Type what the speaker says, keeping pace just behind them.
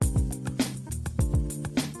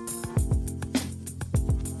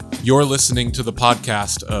You're listening to the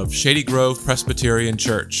podcast of Shady Grove Presbyterian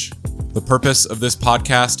Church. The purpose of this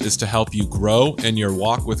podcast is to help you grow in your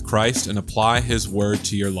walk with Christ and apply His Word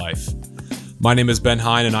to your life. My name is Ben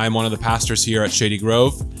Hine, and I am one of the pastors here at Shady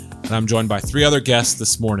Grove, and I'm joined by three other guests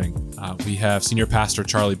this morning. We have Senior Pastor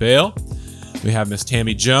Charlie Bale, we have Miss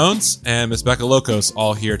Tammy Jones, and Miss Becca Locos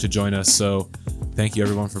all here to join us. So thank you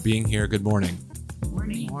everyone for being here. Good morning.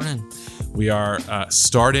 Morning. We are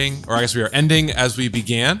we are ending as we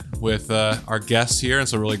began with our guests here. And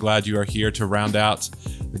so really glad you are here to round out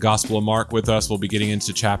the Gospel of Mark with us. We'll be getting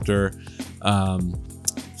into chapter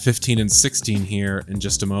 15 and 16 here in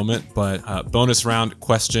just a moment. But bonus round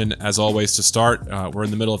question, as always, to start. We're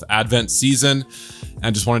in the middle of Advent season,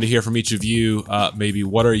 and just wanted to hear from each of you, maybe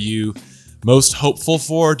what are you most hopeful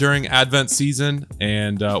for during Advent season,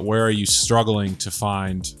 and where are you struggling to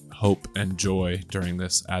find hope and joy during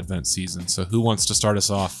this Advent season? So who wants to start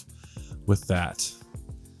us off with that?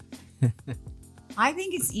 I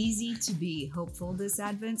think it's easy to be hopeful this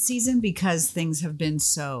Advent season because things have been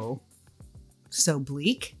so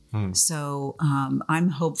bleak. So I'm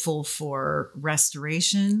hopeful for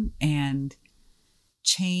restoration and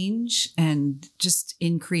change and just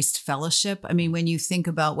increased fellowship. I mean, when you think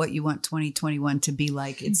about what you want 2021 to be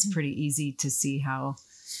like, it's pretty easy to see how,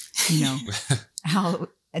 how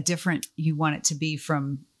different you want it to be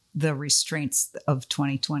from the restraints of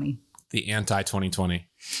 2020. The anti-2020.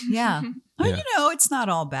 Yeah. It's not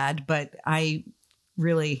all bad, but I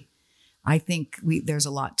think there's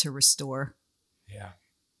a lot to restore. Yeah,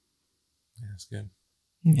 that's good.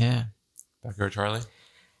 Yeah. Becca or Charlie?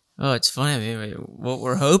 Oh, it's funny. I mean, what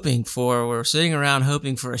we're hoping for, we're sitting around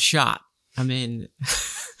hoping for a shot. I mean,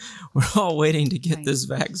 we're all waiting to get this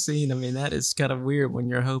vaccine. I mean, that is kind of weird when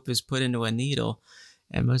your hope is put into a needle.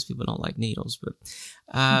 And most people don't like needles, but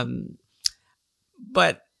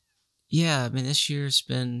yeah, I mean, this year's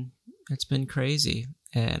been crazy.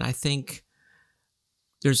 And I think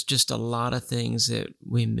there's just a lot of things that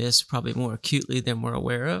we miss probably more acutely than we're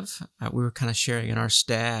aware of. We were kind of sharing in our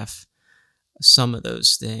staff some of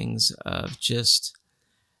those things of just,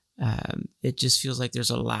 it just feels like there's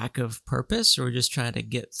a lack of purpose, or we're just trying to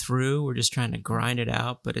get through. We're just trying to grind it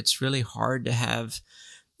out, but it's really hard to have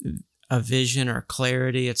a vision or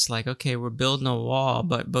clarity. It's like, okay, we're building a wall,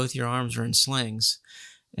 but both your arms are in slings,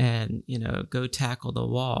 and, go tackle the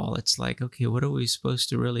wall. It's like, okay, what are we supposed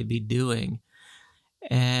to really be doing?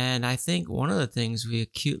 And I think one of the things we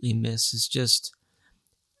acutely miss is just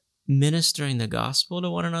ministering the gospel to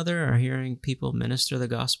one another, or hearing people minister the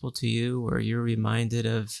gospel to you, where you're reminded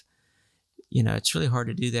of, it's really hard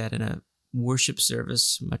to do that in a worship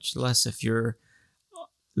service, much less if you're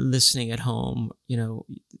listening at home.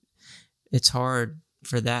 It's hard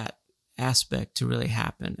for that aspect to really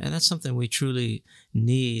happen. And that's something we truly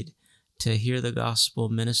need, to hear the gospel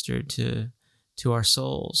ministered to our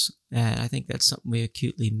souls. And I think that's something we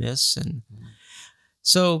acutely miss. And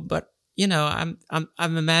so, but, I'm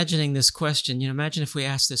imagining this question. Imagine if we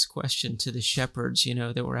asked this question to the shepherds,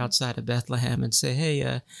 that were outside of Bethlehem, and say,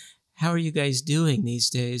 hey, how are you guys doing these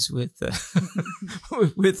days with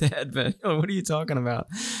with Advent? What are you talking about?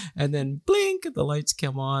 And then blink, the lights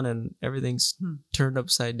come on and everything's turned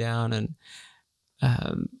upside down. And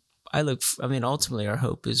ultimately our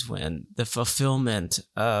hope is when the fulfillment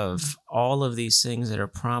of all of these things that are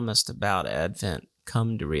promised about Advent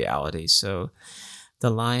come to reality. So the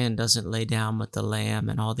lion doesn't lay down with the lamb,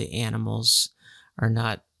 and all the animals are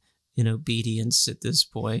not in obedience at this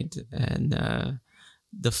point. And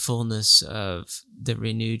the fullness of the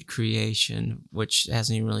renewed creation, which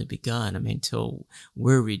hasn't even really begun. I mean, until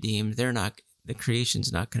we're redeemed, the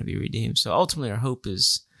creation's not going to be redeemed. So ultimately our hope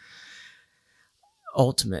is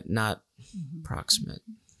ultimate, not proximate.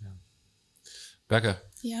 Yeah. Becca?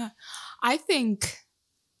 Yeah, I think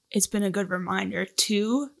it's been a good reminder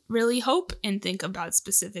to really hope and think about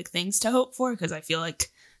specific things to hope for, because I feel like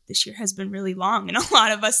this year has been really long, and a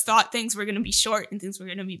lot of us thought things were going to be short and things were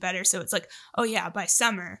going to be better. So it's like, oh yeah, by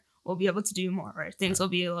summer we'll be able to do more, or things will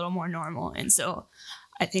be a little more normal. And so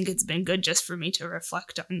I think it's been good just for me to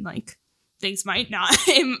reflect on, like, things might not,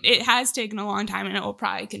 it has taken a long time and it will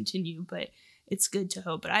probably continue, but it's good to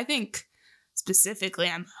hope. But I think specifically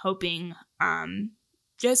I'm hoping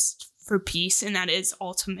just for peace, and that is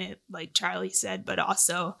ultimate, like Charlie said, but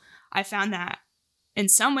also I found that in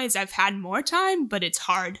some ways I've had more time, but it's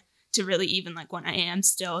hard to really, even like when I am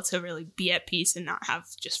still, to really be at peace and not have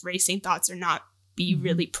just racing thoughts, or not be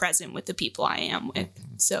really present with the people I am with.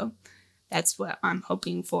 So that's what I'm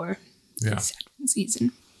hoping for this Advent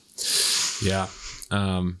season. Yeah.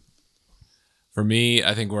 For me,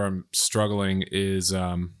 I think where I'm struggling is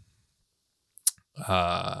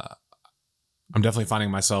I'm definitely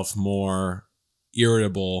finding myself more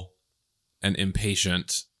irritable and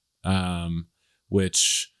impatient,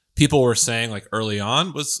 which people were saying like early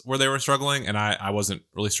on was where they were struggling. And I wasn't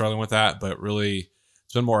really struggling with that, but really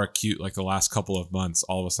it's been more acute like the last couple of months.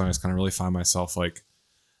 All of a sudden I just kind of really find myself like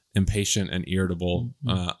impatient and irritable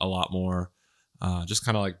a lot more. Just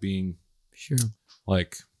kind of like being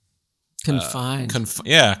like confined.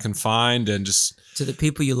 Confined and just to the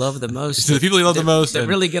people you love the most. To the people you love the most. That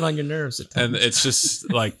really get on your nerves at times. And it's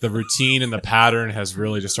just like the routine and the pattern has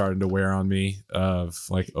really just started to wear on me of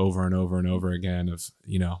like over and over and over again of,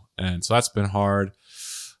 and so that's been hard.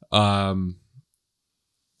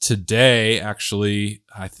 Today actually,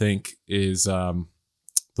 I think is,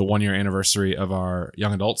 the 1-year anniversary of our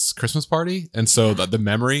young adults Christmas party. And so the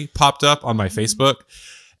memory popped up on my Facebook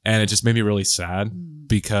and it just made me really sad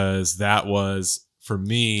because that was for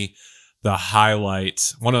me, the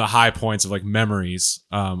highlight, one of the high points of like memories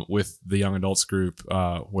with the young adults group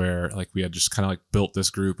where like we had just kind of like built this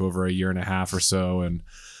group over a year and a half or so. And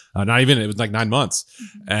it was like 9 months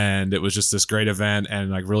and it was just this great event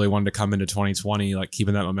and like really wanted to come into 2020, like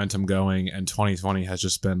keeping that momentum going. And 2020 has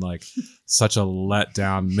just been like such a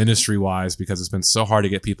letdown ministry wise because it's been so hard to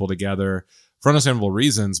get people together for understandable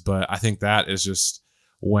reasons. But I think that is just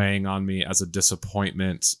weighing on me as a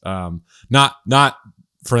disappointment. Not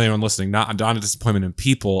for anyone listening, not a disappointment in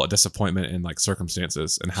people, a disappointment in like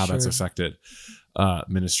circumstances and how that's affected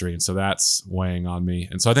ministry. And so that's weighing on me.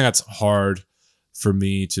 And so I think that's hard for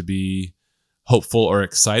me to be hopeful or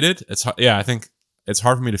excited. I think it's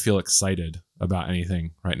hard for me to feel excited about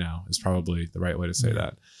anything right now is probably the right way to say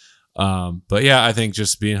that. But yeah, I think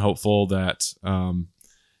just being hopeful that,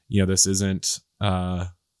 this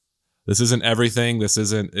isn't everything.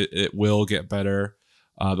 It will get better.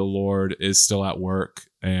 The Lord is still at work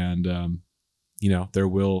and,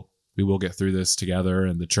 we will get through this together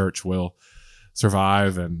and the church will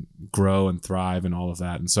survive and grow and thrive and all of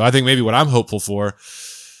that. And so I think maybe what I'm hopeful for,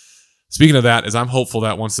 speaking of that, is I'm hopeful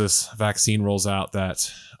that once this vaccine rolls out that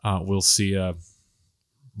we'll see a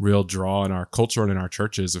real draw in our culture and in our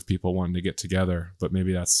churches of people wanting to get together. But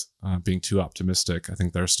maybe that's being too optimistic. I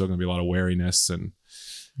think there's still going to be a lot of wariness and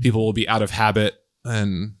people will be out of habit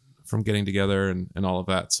and from getting together and all of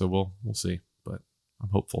that. So we'll see, but I'm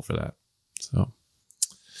hopeful for that. So,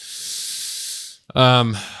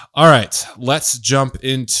 all right, let's jump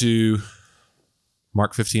into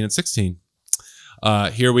Mark 15 and 16.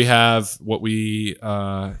 Here we have what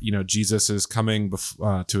Jesus is coming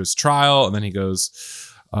to his trial, and then he goes,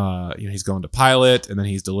 he's going to Pilate, and then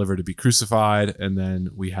he's delivered to be crucified, and then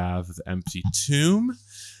we have the empty tomb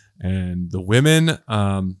and the women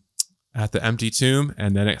at the empty tomb,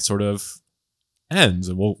 and then it sort of ends,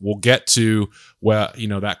 and we'll get to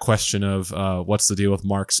that question of what's the deal with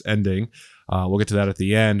Mark's ending. We'll get to that at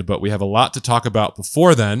the end, but we have a lot to talk about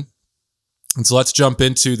before then. And so let's jump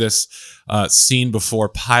into this scene before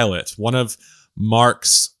Pilate. One of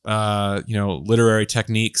Mark's, literary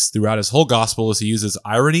techniques throughout his whole gospel is he uses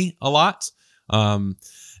irony a lot.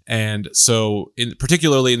 And so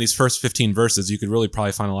particularly in these first 15 verses, you could really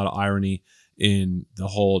probably find a lot of irony in the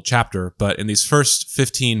whole chapter. But in these first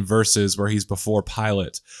 15 verses where he's before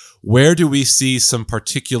Pilate, where do we see some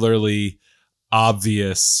particularly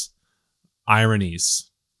obvious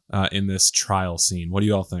ironies in this trial scene? What do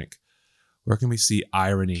you all think? Where can we see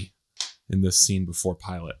irony in this scene before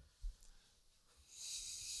Pilate?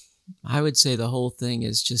 I would say the whole thing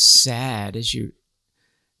is just sad as you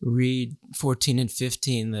read 14 and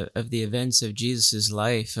 15 of the events of Jesus'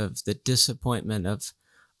 life, of the disappointment of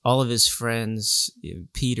all of his friends.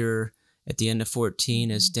 Peter, at the end of 14,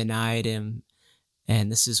 has denied him.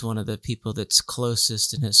 And this is one of the people that's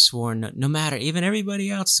closest and has sworn, no matter, even everybody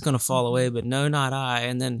else is going to fall away, but no, not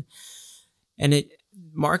I.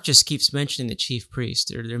 Mark just keeps mentioning the chief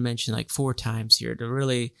priest. They're mentioned like 4 times here to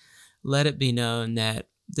really let it be known that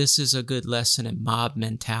this is a good lesson in mob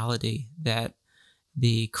mentality, that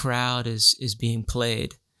the crowd is being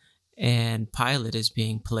played and Pilate is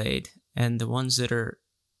being played. And the ones that are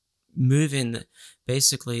moving,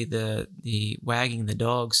 basically the wagging the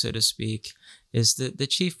dog, so to speak, is the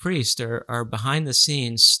chief priests are behind the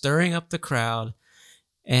scenes stirring up the crowd.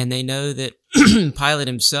 And they know that Pilate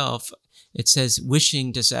himself, it says,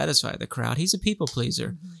 wishing to satisfy the crowd. He's a people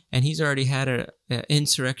pleaser, and he's already had an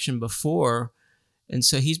insurrection before. And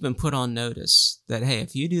so he's been put on notice that, hey,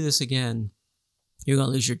 if you do this again, you're going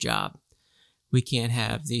to lose your job. We can't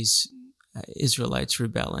have these Israelites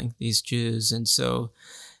rebelling, these Jews. And so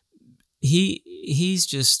he's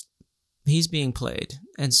being played.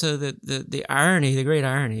 And so the irony, the great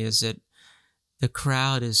irony, is that the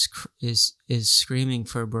crowd is screaming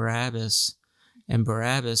for Barabbas, And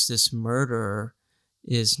Barabbas, this murderer,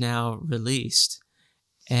 is now released.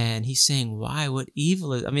 And he's saying, why? What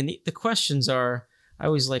evil is... I mean, the questions are... I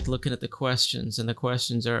always like looking at the questions. And the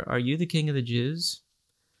questions are you the king of the Jews?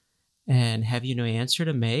 And have you no answer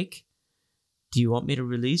to make? Do you want me to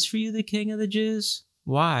release for you the king of the Jews?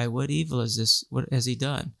 Why? What evil is this? What has he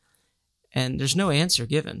done? And there's no answer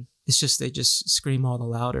given. It's just they just scream all the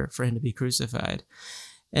louder for him to be crucified.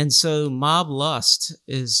 And so mob lust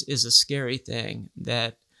is a scary thing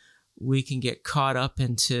that we can get caught up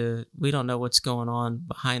into. We don't know what's going on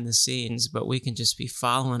behind the scenes, but we can just be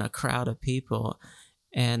following a crowd of people,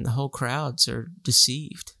 and the whole crowds are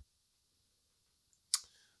deceived.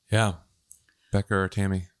 Yeah. Becca or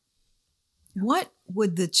Tammy? What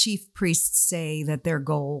would the chief priests say that their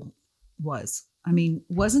goal was? I mean,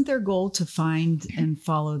 wasn't their goal to find and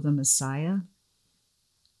follow the Messiah?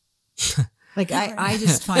 Like, I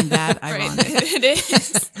just find that ironic. It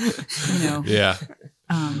is. You know? Yeah.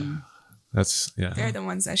 That's, yeah. They're the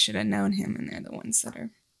ones that should have known him, and they're the ones that are.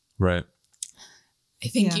 Right. I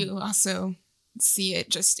think Yeah. you also see it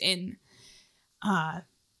just in,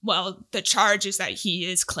 the charge is that he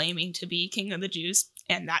is claiming to be king of the Jews,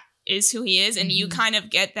 and that is who he is. And you kind of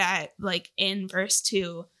get that, like, in verse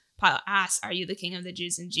 2, Pilate asks, "Are you the king of the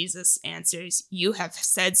Jews?" And Jesus answers, "You have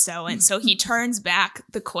said so." And so he turns back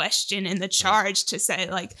the question and the charge to say,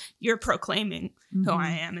 like, you're proclaiming who I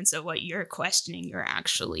am. And so what you're questioning, you're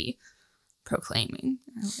actually proclaiming.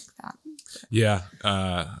 I like that. Yeah.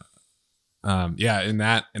 In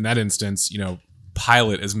that instance, you know,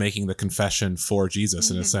 Pilate is making the confession for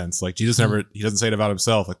Jesus in a sense. Like Jesus he doesn't say it about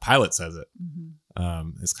himself. Like Pilate says it.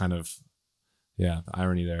 It's kind of, the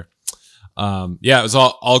irony there. It was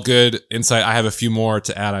all good insight. I have a few more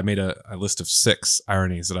to add. I made a list of 6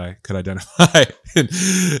 ironies that I could identify.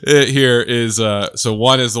 Here is, so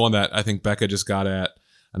one is the one that I think Becca just got at.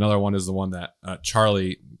 Another one is the one that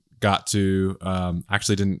Charlie got to.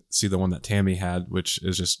 Actually didn't see the one that Tammy had, which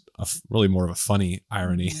is just really more of a funny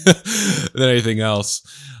irony than anything else.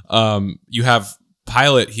 You have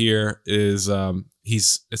Pilate here is,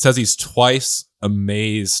 it says he's twice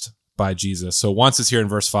amazed by Jesus. So once is here in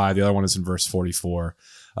verse 5, the other one is in verse 44.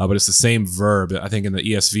 But it's the same verb. I think in the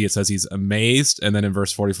ESV it says he's amazed, and then in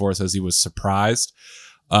verse 44 it says he was surprised.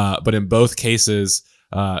 But in both cases,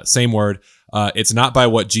 same word. It's not by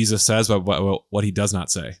what Jesus says, but what he does not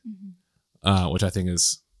say, which I think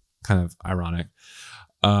is kind of ironic.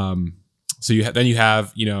 So you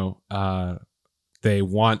have they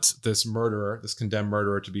want this condemned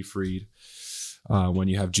murderer to be freed. When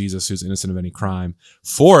you have Jesus who's innocent of any crime.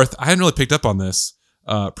 Fourth, I hadn't really picked up on this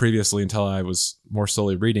previously until I was more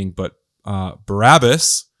slowly reading, but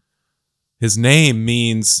Barabbas, his name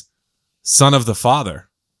means son of the Father.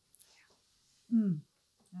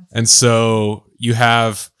 And so you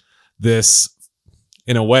have this,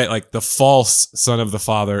 in a way, like the false son of the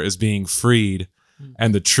Father is being freed,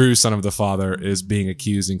 and the true son of the Father is being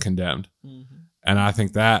accused and condemned. And I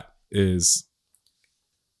think that is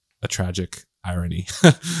a tragic irony.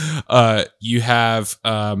 You have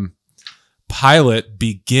Pilate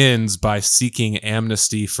begins by seeking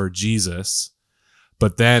amnesty for Jesus,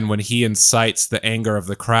 but then when he incites the anger of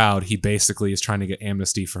the crowd, he basically is trying to get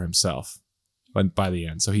amnesty for himself by the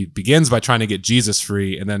end. So he begins by trying to get Jesus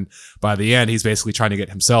free, and then by the end, he's basically trying to get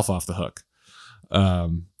himself off the hook.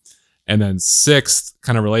 And then 6th,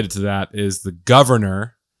 kind of related to that, is the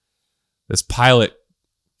governor, this Pilate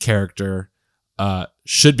character,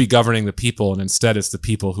 should be governing the people, and instead it's the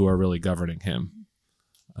people who are really governing him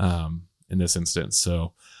in this instance.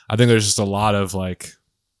 So I think there's just a lot of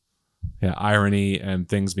irony and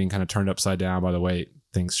things being kind of turned upside down by the way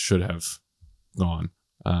things should have gone.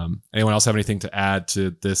 Anyone else have anything to add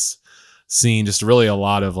to this scene? Just really a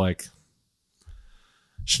lot of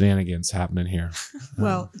shenanigans happening here.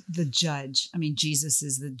 Well, the judge, I mean, Jesus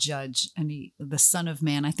is the judge, and the Son of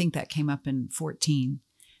Man, I think that came up in 14.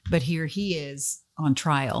 But here he is on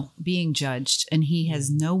trial, being judged, and he has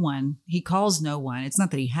no one. He calls no one. It's not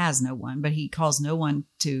that he has no one, but he calls no one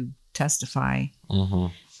to testify.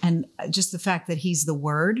 And just the fact that he's the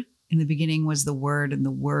Word. In the beginning was the Word, and the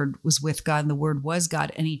Word was with God, and the Word was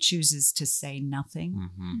God, and he chooses to say nothing.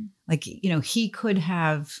 He could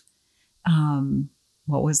have,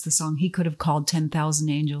 what was the song? He could have called 10,000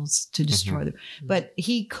 angels to destroy them, but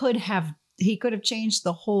he could have changed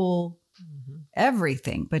the whole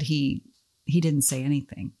everything, but he didn't say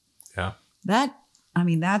anything. Yeah.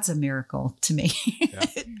 That's a miracle to me. Yeah.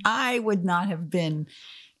 I would not have been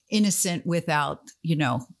innocent without,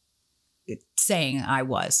 saying I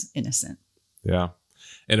was innocent. Yeah.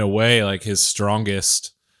 In a way, like his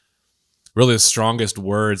strongest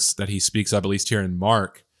words that he speaks up, at least here in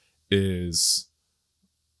Mark, is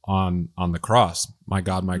on the cross. My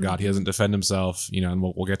God, my God. He doesn't defend himself, and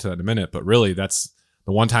we'll get to that in a minute. But really, that's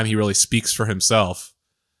the one time he really speaks for himself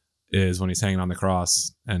is when he's hanging on the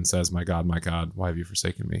cross and says, my God, why have you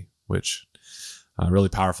forsaken me? Which really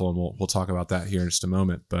powerful, and we'll talk about that here in just a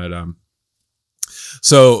moment. But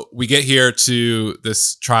so we get here to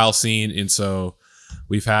this trial scene, and so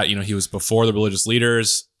we've had, he was before the religious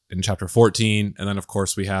leaders in chapter 14, and then of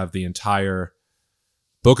course we have the entire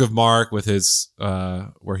book of Mark with his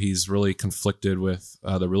where he's really conflicted with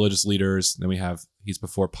the religious leaders. And then he's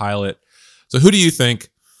before Pilate. So who do you think?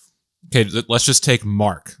 Okay, let's just take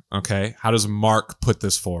Mark. Okay, how does Mark put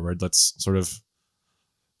this forward? Let's sort of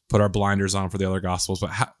put our blinders on for the other gospels.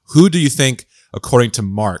 But who do you think, according to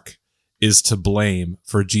Mark, is to blame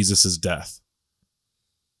for Jesus's death?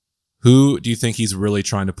 Who do you think he's really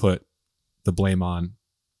trying to put the blame on,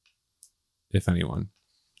 if anyone?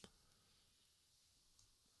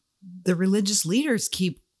 The religious leaders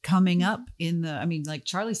keep coming up like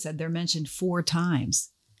Charlie said, they're mentioned 4 times.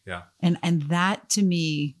 Yeah. And that to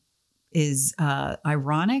me is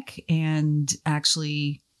ironic and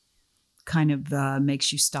actually kind of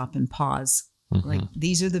makes you stop and pause. Mm-hmm. Like,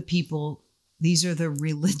 these are the people, these are the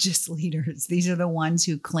religious leaders. These are the ones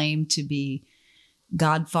who claim to be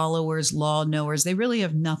God followers, law knowers. They really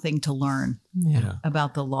have nothing to learn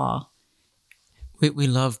about the law. We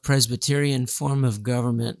love Presbyterian form of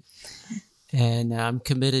government, and I'm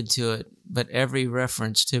committed to it. But every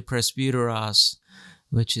reference to presbyteros,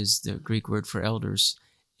 which is the Greek word for elders,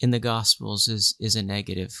 in the Gospels is a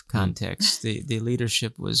negative context. The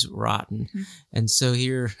leadership was rotten. Mm-hmm. And so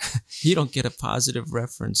here, you don't get a positive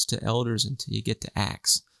reference to elders until you get to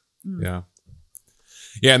Acts. Mm. Yeah.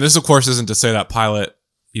 Yeah, and this, of course, isn't to say that Pilate,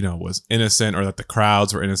 was innocent or that the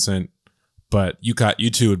crowds were innocent, but you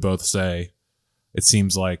two would both say it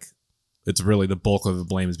seems like it's really the bulk of the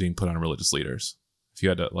blame is being put on religious leaders. If you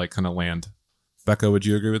had to kind of land. Becca, would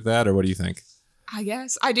you agree with that, or what do you think? I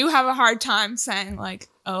guess I do have a hard time saying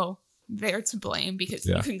they're to blame, because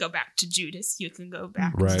you can go back to Judas, you can go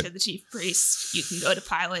back to the chief priest, you can go to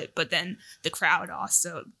Pilate, but then the crowd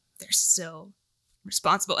also, they're still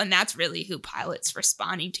responsible. And that's really who Pilate's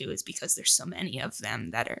responding to, is because there's so many of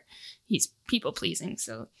them he's people pleasing.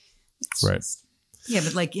 So it's just... Yeah,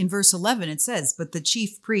 but in verse 11, it says, but the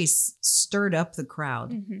chief priests stirred up the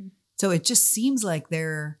crowd. Mm-hmm. So it just seems like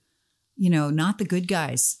they're, not the good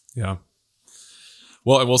guys. Yeah.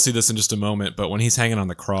 Well, and we'll see this in just a moment, but when he's hanging on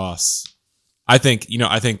the cross, I think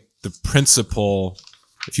the principle,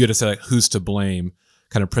 if you had to say who's to blame,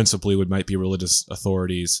 kind of principally might be religious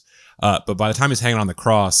authorities. But by the time he's hanging on the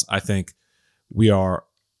cross, I think we are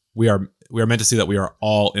meant to see that we are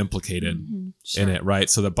all implicated in it, right?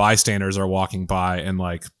 So the bystanders are walking by and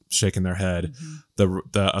shaking their head. Mm-hmm.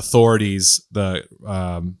 The authorities, the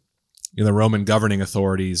Roman governing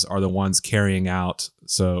authorities are the ones carrying out.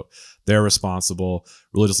 So they're responsible.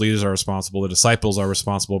 Religious leaders are responsible. The disciples are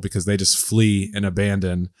responsible because they just flee and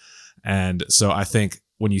abandon. And so I think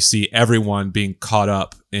when you see everyone being caught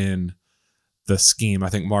up in the scheme, I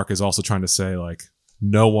think Mark is also trying to say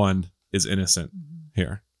no one is innocent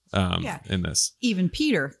here in this. Even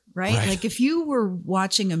Peter, right? If you were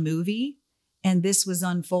watching a movie and this was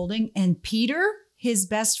unfolding and Peter, his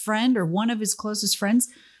best friend or one of his closest friends,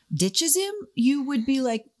 ditches him, you would be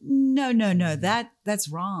like, no, that's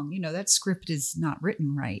wrong. That script is not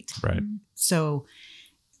written right. Right. So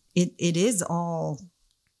it is all,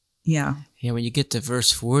 yeah. Yeah, when you get to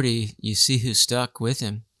verse 40, you see who's stuck with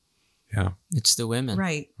him. Yeah. It's the women.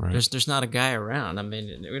 Right. There's not a guy around. I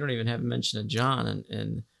mean, we don't even have a mention of John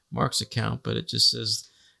in Mark's account, but it just says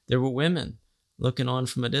there were women looking on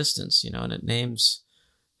from a distance, and it names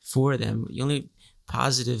 4 of them. The only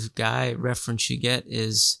positive guy reference you get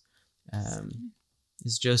is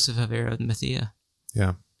Joseph of Arimathea.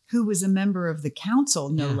 Yeah. Who was a member of the council,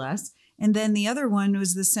 no less. And then the other one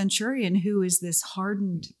was the centurion, who is this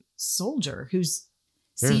hardened soldier who's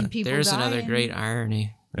seen people There's die. Another great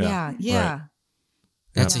irony. Yeah. Right.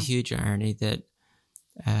 That's a huge irony that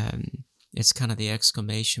it's kind of the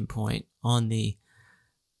exclamation point on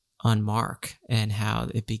Mark, and how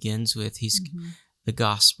it begins with he's the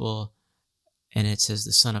gospel, and it says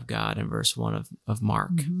the Son of God in verse 1 of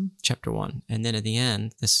Mark, chapter 1. And then at the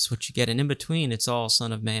end, this is what you get. And in between, it's all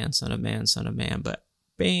Son of Man, Son of Man, Son of Man. But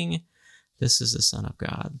bing, this is the Son of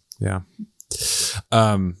God. Yeah.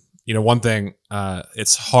 One thing,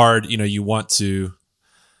 it's hard, you want to,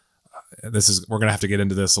 we're going to have to get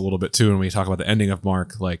into this a little bit too when we talk about the ending of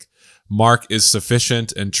Mark. Mark is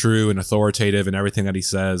sufficient and true and authoritative in everything that he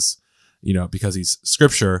says, because he's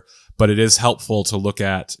scripture, but it is helpful to look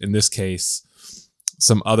at, in this case,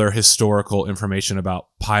 some other historical information about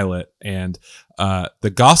Pilate. And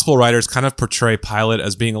the gospel writers kind of portray Pilate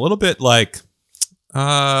as being a little bit like,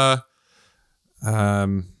 what's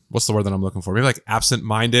the word that I'm looking for? Maybe like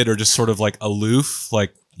absent-minded or just sort of like aloof,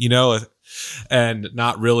 like, and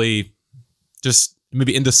not really, just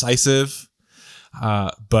maybe indecisive.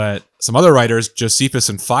 But some other writers, Josephus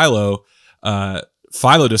and Philo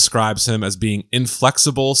describes him as being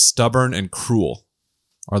inflexible, stubborn, and cruel,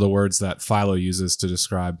 are the words that Philo uses to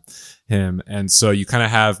describe him. And so you kind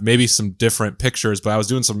of have maybe some different pictures, but I was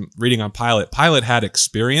doing some reading on Pilate. Pilate had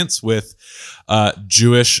experience with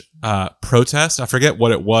Jewish protest. I forget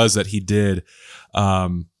what it was that he did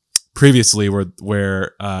previously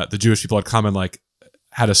where the Jewish people had come and like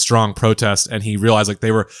had a strong protest, and he realized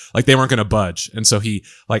they weren't going to budge. And so he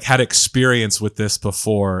like had experience with this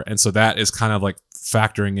before. And so that is kind of like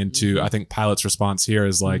factoring into, I think Pilate's response here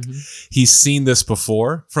is like, he's seen this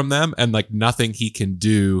before from them and like nothing he can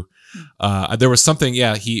do. There was something,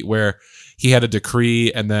 where he had a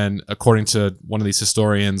decree, and then according to one of these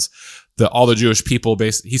historians, all the Jewish people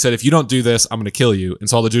he said, if you don't do this, I'm going to kill you. And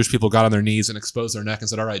so all the Jewish people got on their knees and exposed their neck and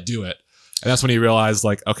said, all right, do it. And that's when he realized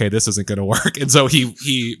like, okay, this isn't going to work. And so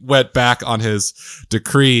he went back on his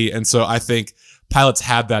decree. And so I think Pilate's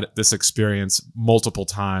had this experience multiple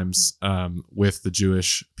times with the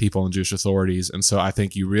Jewish people and Jewish authorities. And so I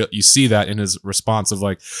think you see that in his response of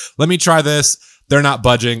like, let me try this. They're not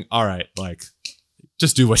budging. All right. Like,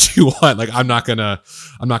 just do what you want. Like, I'm not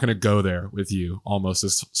gonna go there with you. Almost,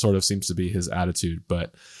 this sort of seems to be his attitude,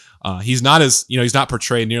 but he's not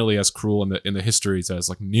portrayed nearly as cruel in the histories as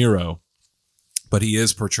like Nero, but he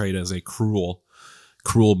is portrayed as a cruel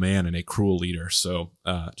man and a cruel leader. So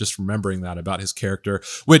just remembering that about his character,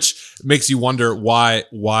 which makes you wonder why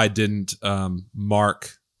didn't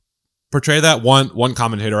Mark portray that? One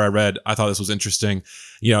commentator I read, I thought this was interesting.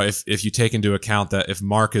 If you take into account that if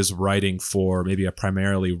Mark is writing for maybe a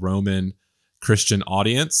primarily Roman Christian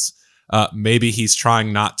audience, maybe he's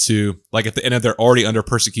trying not to, like at the end of they're already under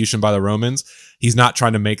persecution by the Romans, he's not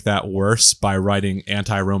trying to make that worse by writing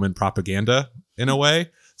anti-Roman propaganda in a way.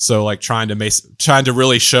 So like trying to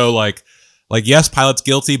really show like yes, Pilate's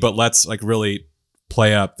guilty, but let's like really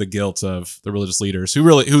play up the guilt of the religious leaders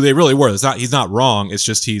who they really were. He's not wrong. It's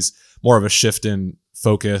just he's more of a shift in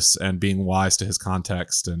focus and being wise to his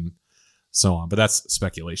context and so on. But that's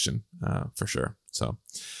speculation for sure. So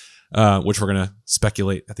which we're gonna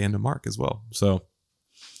speculate at the end of Mark as well. So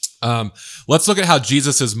let's look at how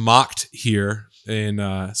Jesus is mocked here in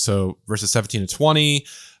verses 17 to 20.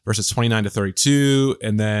 Verses 29 to 32.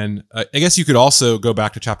 And then I guess you could also go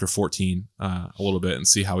back to chapter 14 a little bit and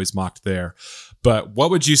see how he's mocked there. But what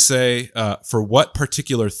would you say, for what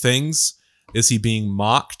particular things is he being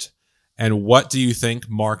mocked? And what do you think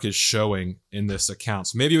Mark is showing in this account?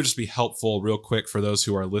 So maybe it would just be helpful real quick for those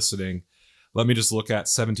who are listening. Let me just look at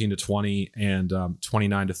 17 to 20 and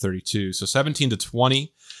 29 to 32. So 17 to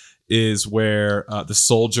 20 is where the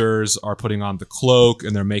soldiers are putting on the cloak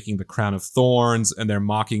and they're making the crown of thorns and they're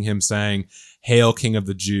mocking him saying, "Hail, King of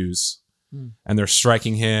the Jews." And they're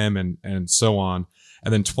striking him and so on.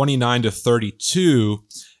 And then 29 to 32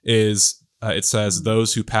 is, it says,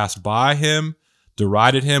 those who passed by him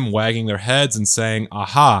derided him, wagging their heads and saying,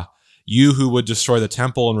 "Aha, you who would destroy the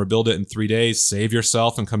temple and rebuild it in 3 days, save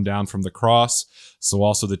yourself and come down from the cross." So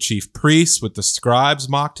also the chief priests with the scribes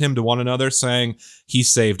mocked him to one another, saying, "He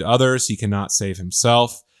saved others, he cannot save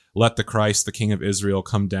himself. Let the Christ, the King of Israel,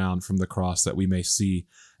 come down from the cross that we may see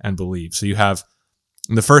and believe." So you have,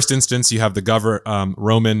 in the first instance, you have the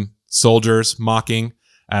Roman soldiers mocking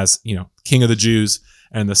as, King of the Jews.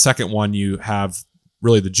 And the second one, you have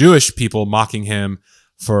really the Jewish people mocking him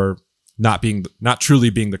for not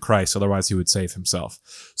truly being the Christ. Otherwise he would save himself.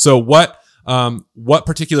 So what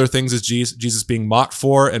particular things is Jesus being mocked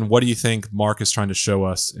for, and what do you think Mark is trying to show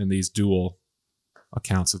us in these dual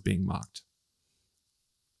accounts of being mocked?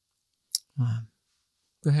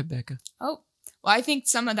 Go ahead, Becca. Oh, well, I think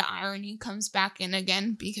some of the irony comes back in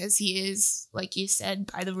again because he is, like you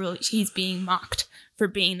said, by the rule, he's being mocked for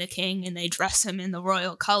being the king, and they dress him in the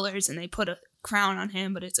royal colors and they put a crown on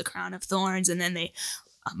him, but it's a crown of thorns, and then they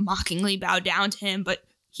mockingly bow down to him, but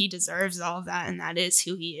he deserves all of that, and that is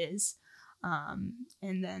who he is.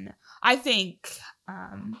 And then I think,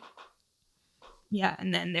 and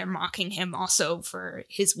then they're mocking him also for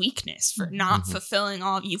his weakness, for not fulfilling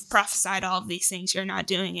you've prophesied all of these things, you're not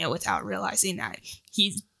doing it, without realizing that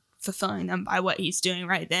he's fulfilling them by what he's doing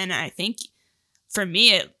right then. And I think for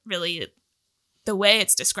me, it really, the way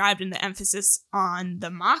it's described and the emphasis on the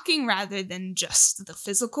mocking rather than just the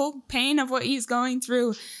physical pain of what he's going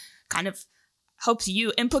through kind of helps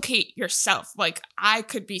you implicate yourself. Like, I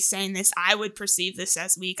could be saying this, I would perceive this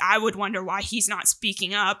as weak. I would wonder why he's not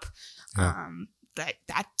speaking up. Yeah.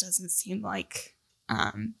 That doesn't seem like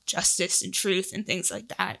justice and truth and things like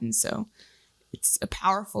that. And so it's a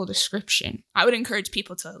powerful description. I would encourage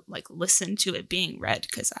people to like listen to it being read,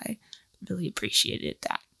 because I really appreciated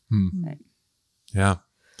that. Yeah.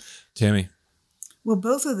 Tammy. Well,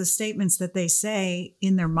 both of the statements that they say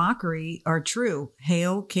in their mockery are true.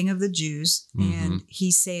 Hail, King of the Jews, and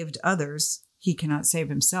he saved others. He cannot save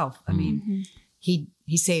himself. I mean, he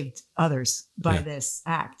saved others by this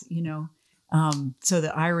act, you know. So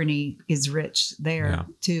the irony is rich there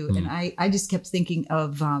too. And I just kept thinking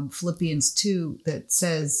of Philippians 2 that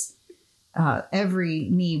says every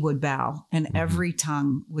knee would bow and every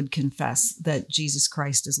tongue would confess that Jesus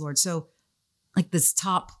Christ is Lord. So like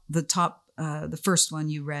the first one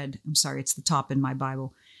you read, I'm sorry, it's the top in my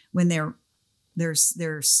Bible, when they're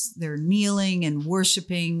kneeling and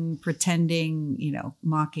worshiping, pretending, you know,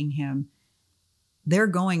 mocking him. They're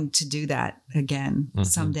going to do that again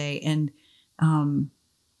someday. And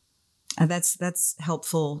that's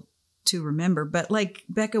helpful to remember. But like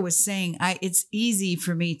Becca was saying, it's easy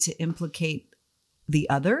for me to implicate the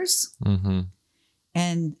others.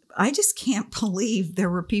 And I just can't believe there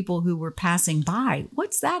were people who were passing by.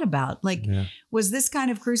 What's that about? Like, was this kind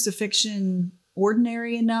of crucifixion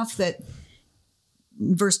ordinary enough that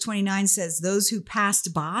verse 29 says those who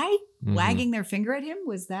passed by wagging their finger at him?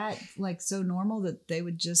 Was that like so normal that they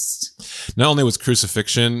would just... Not only was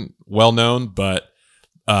crucifixion well known, but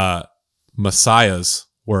messiahs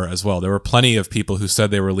were as well. There were plenty of people who said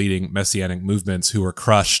they were leading messianic movements who were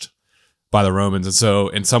crushed by the Romans. And so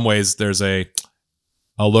in some ways there's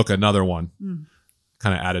I'll look another one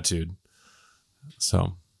kind of attitude.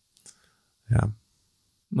 So, yeah.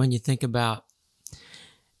 When you think about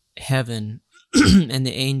heaven and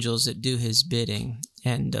the angels that do his bidding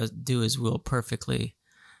and do his will perfectly,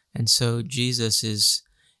 and so Jesus is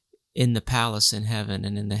in the palace in heaven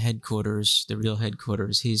and in the headquarters, the real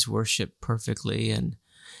headquarters, he's worshiped perfectly, and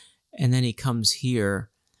then he comes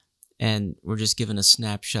here, and we're just given a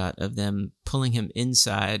snapshot of them pulling him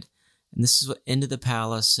inside. And this is what into the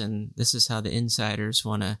palace, and this is how the insiders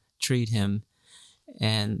want to treat him,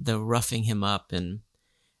 and they're roughing him up. And,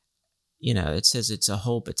 you know, it says it's a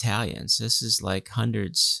whole battalion. So this is like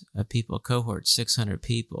hundreds of people, cohort, 600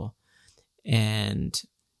 people. And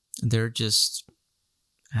they're just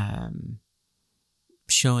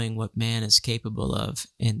showing what man is capable of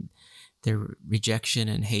in their rejection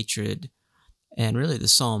and hatred. And really the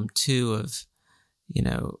Psalm 2 of, you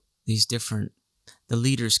know, these different... the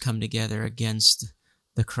leaders come together against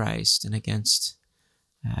the Christ and against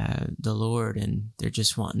the Lord, and they're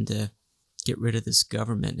just wanting to get rid of this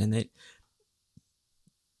government. And they,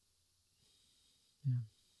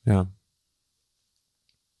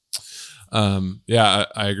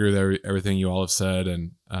 I agree with everything you all have said,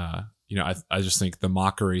 and you know, I just think the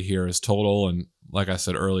mockery here is total. And like I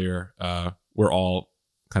said earlier, we're all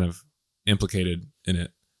kind of implicated in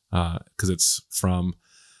it because it's from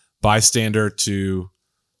bystander to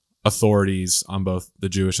authorities on both the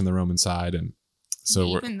Jewish and the Roman side, and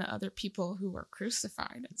so even the other people who were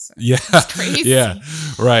crucified. It's crazy. Yeah,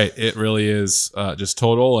 right. It really is just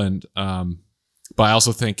total. And but I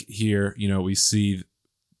also think here, you know, we see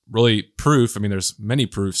really proof. I mean, there's many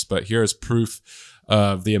proofs, but here is proof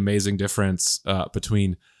of the amazing difference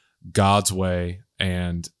between God's way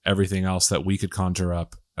and everything else that we could conjure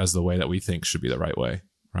up as the way that we think should be the right way.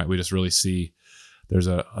 Right? We just really see there's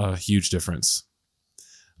a huge difference,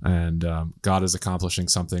 and God is accomplishing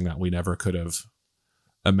something that we never could have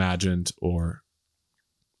imagined or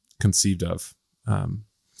conceived of.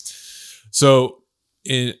 So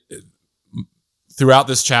throughout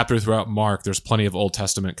this chapter, throughout Mark, there's plenty of Old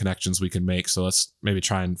Testament connections we can make. So let's maybe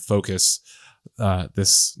try and focus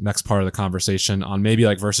this next part of the conversation on maybe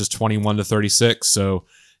like verses 21 to 36. So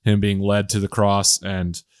him being led to the cross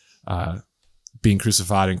and being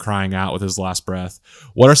crucified and crying out with his last breath.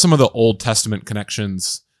 What are some of the Old Testament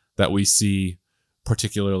connections that we see,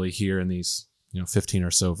 particularly here in these, 15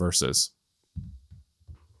 or so verses?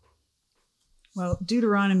 Well,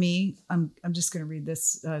 Deuteronomy, I'm just going to read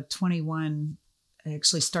this, 21,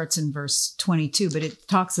 actually starts in verse 22, but it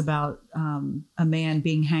talks about a man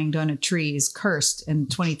being hanged on a tree is cursed. And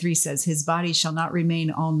 23 says, his body shall not remain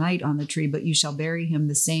all night on the tree, but you shall bury him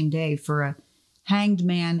the same day, for a hanged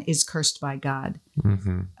man is cursed by God.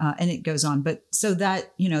 Mm-hmm. And it goes on. But so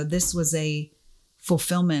that, this was a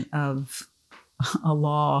fulfillment of a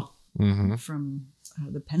law from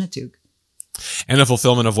the Pentateuch. And a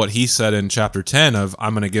fulfillment of what he said in chapter 10 of,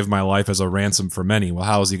 I'm going to give my life as a ransom for many. Well,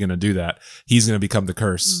 how is he going to do that? He's going to become the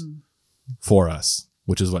curse for us,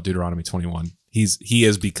 which is what Deuteronomy 21. He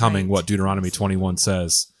is becoming what Deuteronomy 21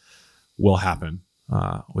 says will happen,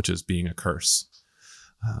 which is being a curse.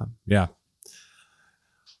 Yeah.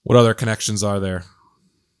 What other connections are there?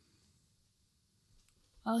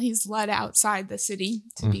 Well, he's led outside the city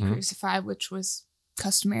to be crucified, which was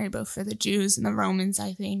customary both for the Jews and the Romans,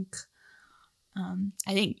 I think.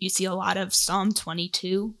 I think you see a lot of Psalm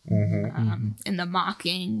 22 in the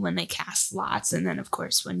mocking when they cast lots. And then, of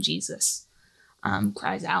course, when Jesus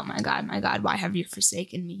cries out, my God, why have you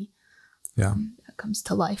forsaken me? Yeah. That comes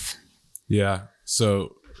to life. Yeah.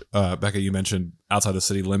 So, Becca, you mentioned outside the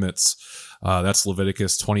city limits. That's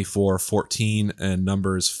Leviticus 24:14 and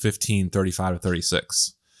Numbers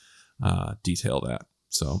 15:35-36 detail that.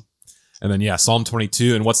 So, and then, Psalm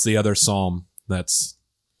 22. And what's the other psalm that's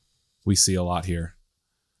we see a lot here?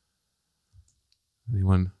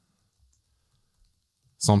 Anyone?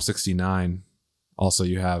 Psalm 69. Also,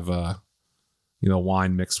 you have,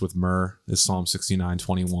 wine mixed with myrrh is Psalm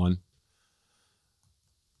 69:21.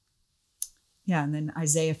 Yeah, and then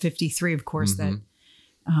Isaiah 53, of course, that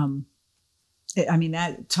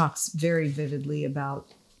that talks very vividly about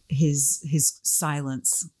his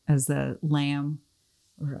silence as the lamb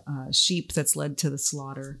or sheep that's led to the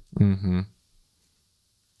slaughter.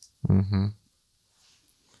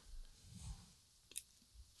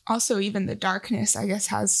 Also, even the darkness, I guess,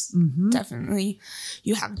 has definitely,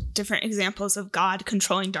 you have different examples of God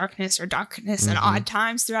controlling darkness or darkness at odd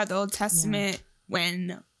times throughout the Old Testament.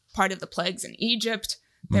 When part of the plagues in Egypt,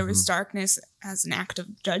 there was darkness as an act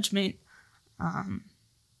of judgment.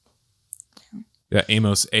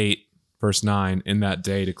 Amos 8, verse 9, in that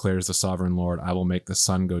day declares the sovereign Lord, I will make the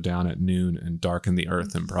sun go down at noon and darken the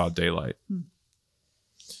earth in broad daylight.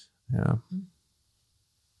 Yeah.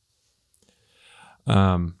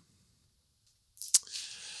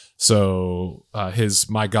 So his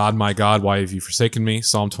my God, why have you forsaken me?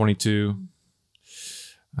 Psalm 22.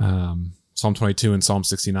 Psalm 22 and Psalm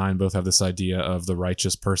 69 both have this idea of the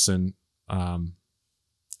righteous person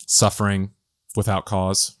suffering without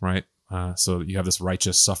cause, right? So you have this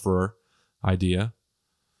righteous sufferer idea.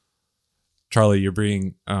 Charlie, you're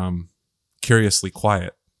being curiously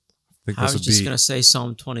quiet. I was just going to say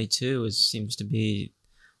Psalm 22 seems to be,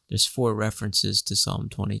 there's 4 references to Psalm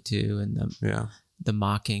 22 and the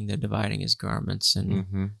mocking, the dividing his garments,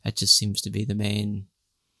 and that just seems to be the main.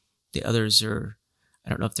 The others are, I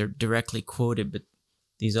don't know if they're directly quoted, but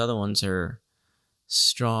these other ones are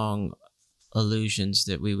strong allusions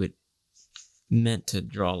that we would meant to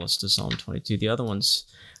draw us to Psalm 22. The other ones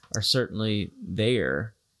are certainly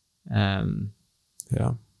there. But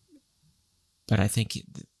I think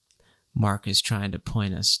Mark is trying to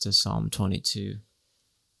point us to Psalm 22.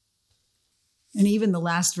 And even the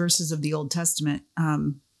last verses of the Old Testament,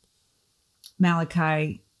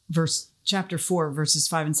 Malachi chapter 4, verses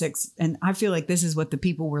 5 and 6. And I feel like this is what the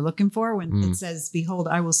people were looking for when it says, behold,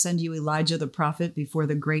 I will send you Elijah the prophet before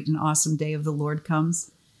the great and awesome day of the Lord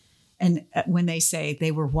comes. And when they say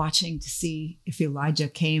they were watching to see if Elijah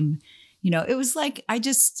came, it was like,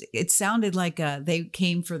 it sounded like they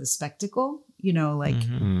came for the spectacle,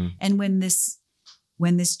 and when this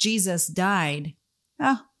Jesus died,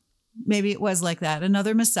 maybe it was like that.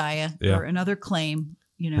 Another Messiah or another claim,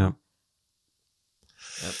 Yeah.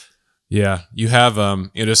 Yeah. You have,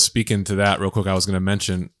 just speaking to that real quick, I was going to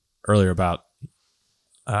mention earlier about,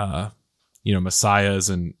 messiahs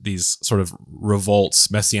and these sort of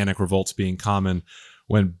revolts, messianic revolts being common.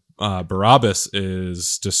 When Barabbas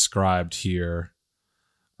is described here,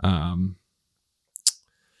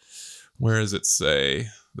 where does it say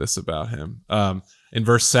this about him? In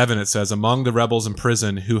verse 7, it says, among the rebels in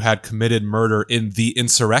prison who had committed murder in the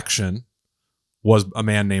insurrection was a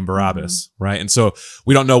man named Barabbas, right? And so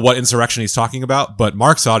we don't know what insurrection he's talking about, but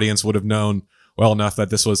Mark's audience would have known well enough that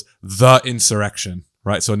this was the insurrection,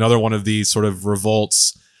 right? So another one of these sort of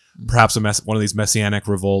revolts, perhaps one of these messianic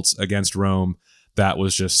revolts against Rome that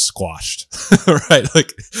was just squashed, right?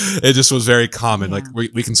 Like it just was very common. Like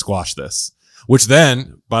we can squash this, which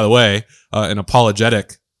then, by the way, an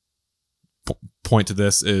apologetic point to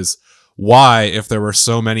this is why, if there were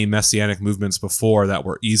so many messianic movements before that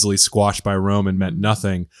were easily squashed by Rome and meant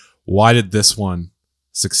nothing, why did this one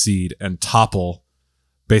succeed and topple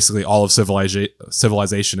basically all of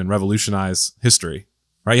civilization and revolutionize history,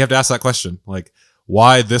 right? You have to ask that question. Like,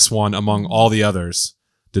 why this one among all the others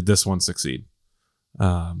did this one succeed?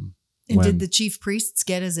 And did the chief priests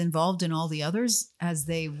get as involved in all the others as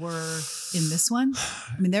they were in this one?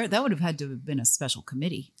 I mean, that would have had to have been a special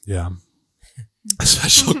committee. Yeah. A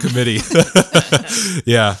special committee.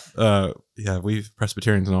 Yeah. We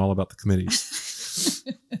Presbyterians know all about the committees.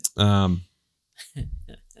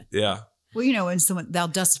 Yeah. Well, when they'll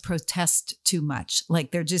just protest too much. Like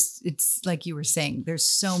it's like you were saying, there's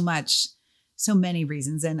so many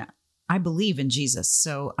reasons. And I believe in Jesus.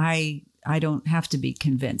 So I don't have to be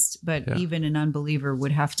convinced, but even an unbeliever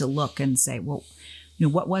would have to look and say, well,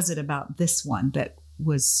 what was it about this one that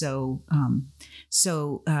was so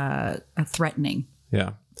threatening?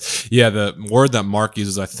 Yeah. Yeah. The word that Mark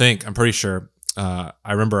uses, I'm pretty sure, I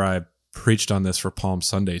remember I preached on this for Palm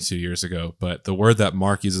Sunday 2 years ago, but the word that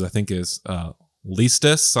Mark uses, I think, is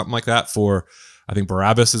leastus, something like that. I think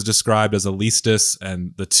Barabbas is described as a leastus,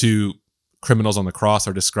 and the two criminals on the cross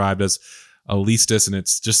are described as a leastus, and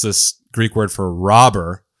it's just this Greek word for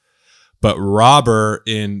robber. But robber,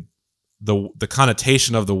 in the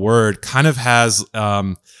connotation of the word, kind of has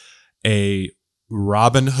a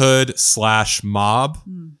Robin Hood / mob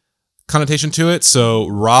connotation to it. So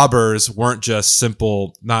robbers weren't just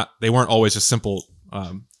simple, they weren't always just simple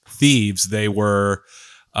thieves. They were,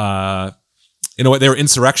 in a way, they were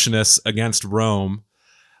insurrectionists against Rome,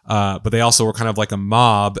 but they also were kind of like a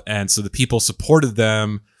mob. And so the people supported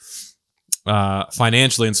them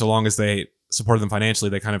financially. And so long as they supported them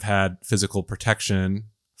financially, they kind of had physical protection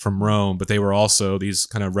from Rome, but they were also these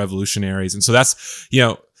kind of revolutionaries. And so that's,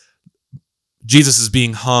 Jesus is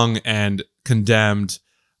being hung and condemned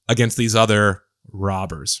against these other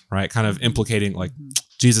robbers, right? Kind of implicating like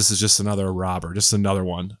Jesus is just another robber, just another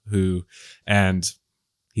one and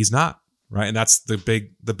he's not, right? And that's the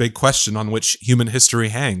big question on which human history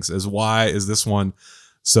hangs, is why is this one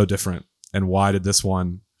so different? And why did this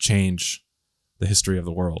one change the history of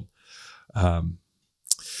the world? All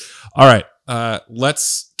right.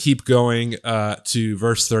 Let's keep going to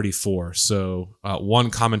verse 34. So one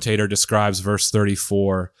commentator describes verse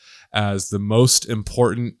 34 as the most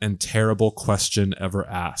important and terrible question ever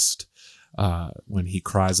asked, when he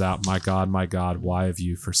cries out, my God, why have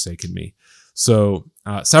you forsaken me?" So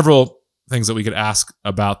several things that we could ask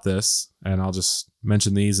about this, and I'll just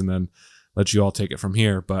mention these and then let you all take it from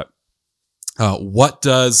here. But what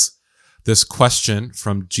does this question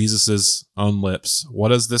from Jesus's own lips, what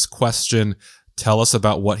does this question tell us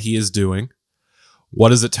about what he is doing? What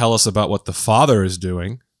does it tell us about what the Father is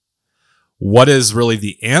doing? What is really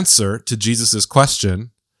the answer to Jesus's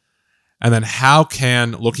question? And then how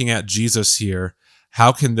can, looking at Jesus here,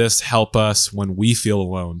 how can this help us when we feel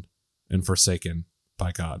alone and forsaken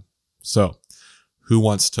by God? So, who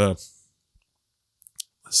wants to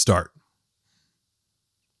start?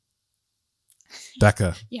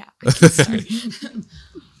 Becca. Yeah, I can start.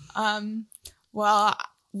 Well,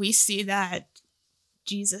 we see that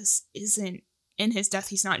Jesus isn't, in his death,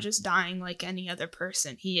 he's not just dying like any other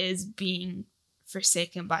person. He is being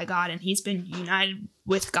forsaken by God, and he's been united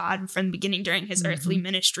with God from the beginning during his earthly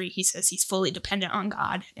ministry. He says he's fully dependent on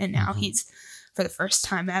God, and now he's, for the first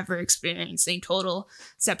time ever, experiencing total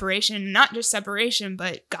separation. Not just separation,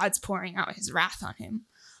 but God's pouring out his wrath on him.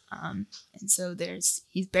 And so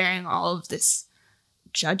he's bearing all of this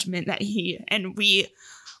judgment that and we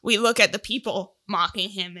look at the people mocking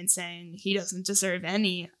him and saying he doesn't deserve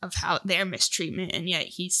any of their mistreatment, and yet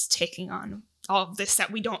he's taking on all of this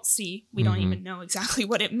that we don't see. We don't even know exactly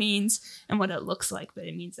what it means and what it looks like, but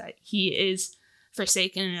it means that he is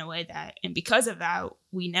forsaken in a way that, and because of that,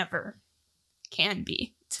 we never can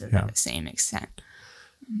be to the same extent.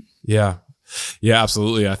 Yeah,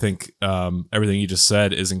 absolutely. I think everything you just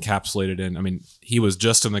said is encapsulated in, he was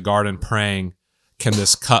just in the garden praying, can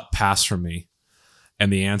this cup pass from me?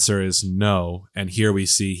 And the answer is no. And here we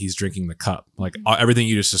see he's drinking the cup. Like everything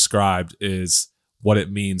you just described is what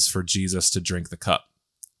it means for Jesus to drink the cup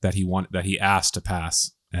that he asked to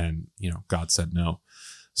pass. And, God said no.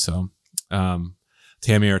 So,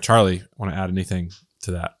 Tammy or Charlie, want to add anything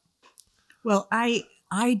to that? Well, I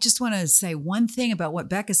just want to say one thing about what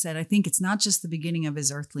Becca said. I think it's not just the beginning of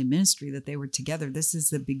his earthly ministry that they were together. This is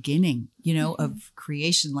the beginning, of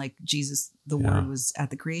creation, like Jesus, the Word was at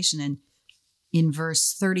the creation. And in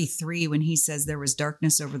verse 33, when he says there was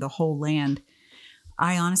darkness over the whole land,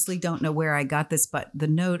 I honestly don't know where I got this, but the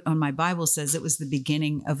note on my Bible says it was the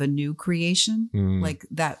beginning of a new creation. Like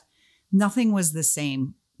that, nothing was the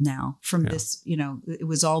same now from this, it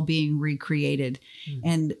was all being recreated.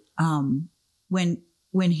 And when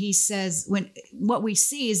he says, what we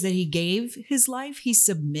see is that he gave his life, he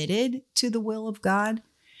submitted to the will of God.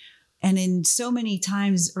 And in so many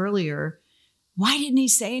times earlier, why didn't he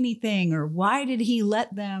say anything? Or why did he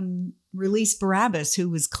let them release Barabbas, who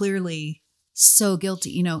was clearly so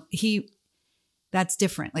guilty? That's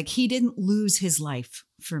different. Like, he didn't lose his life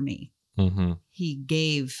for me. He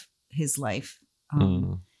gave his life,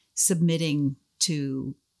 submitting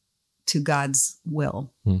to God's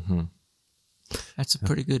will. That's a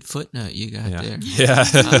pretty good footnote you got there. Yeah.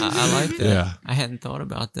 I like that. Yeah. I hadn't thought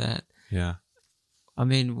about that. Yeah. I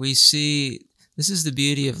mean, we see, this is the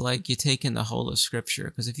beauty of like you taking the whole of Scripture,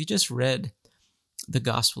 because if you just read the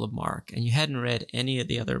Gospel of Mark and you hadn't read any of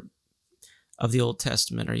the other of the Old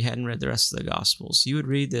Testament, or you hadn't read the rest of the Gospels, you would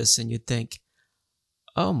read this and you'd think,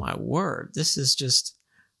 oh my word, this is just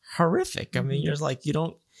horrific. I mean, you're like, you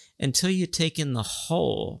don't, until you take in the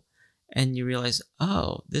whole and you realize,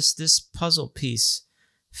 oh, this puzzle piece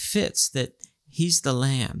fits, that he's the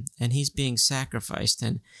lamb and he's being sacrificed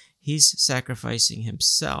and he's sacrificing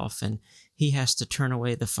himself, and he has to turn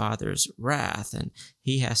away the Father's wrath, and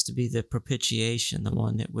he has to be the propitiation, the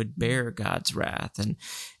one that would bear God's wrath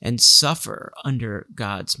and suffer under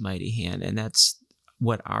God's mighty hand. And that's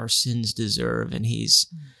what our sins deserve. And he's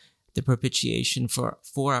the propitiation for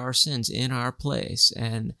our sins in our place.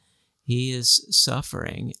 And he is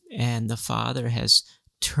suffering, and the Father has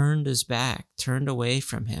turned his back, turned away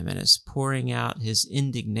from him, and is pouring out his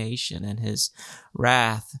indignation and his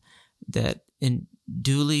wrath, that in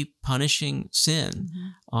duly punishing sin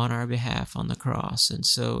on our behalf on the cross. And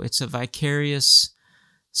so it's a vicarious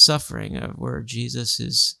suffering of where Jesus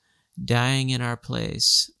is dying in our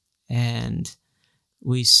place, and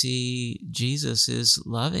we see Jesus is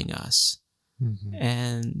loving us,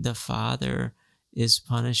 and the Father is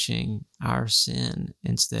punishing our sin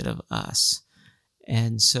instead of us.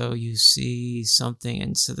 And so you see something,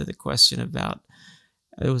 and so that the question about,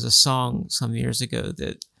 there was a song some years ago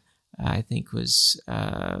that I think was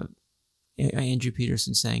Andrew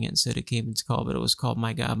Peterson sang it and said it came into call, but it was called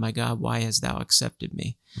My God, Why Hast Thou Accepted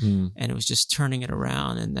Me? And it was just turning it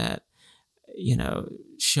around, and that, you know,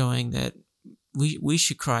 showing that we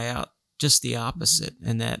should cry out just the opposite,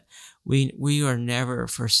 and that we are never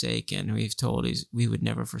forsaken. We've told we would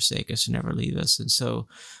never forsake us and never leave us. And so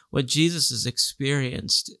what Jesus has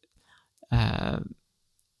experienced, hell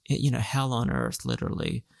on earth,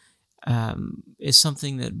 literally, is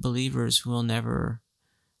something that believers will never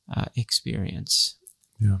experience.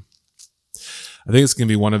 Yeah. I think it's going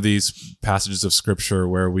to be one of these passages of Scripture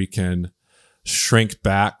where we can shrink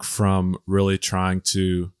back from really trying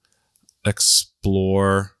to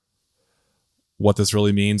explore what this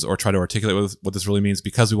really means, or try to articulate what this really means,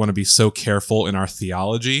 because we want to be so careful in our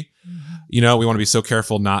theology. You know, we want to be so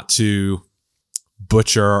careful not to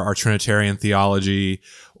butcher our Trinitarian theology,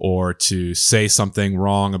 or to say something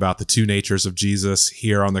wrong about the two natures of Jesus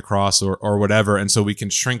here on the cross, or whatever. And so we can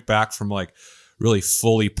shrink back from like really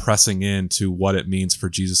fully pressing into what it means for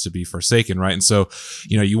Jesus to be forsaken, right? And so,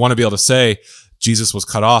 you know, you want to be able to say Jesus was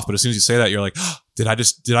cut off, but as soon as you say that, you're like, oh, did I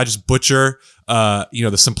just butcher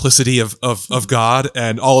the simplicity of God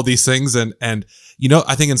and all of these things? And you know,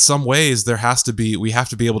 I think in some ways we have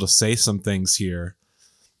to be able to say some things here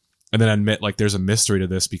and then admit like there's a mystery to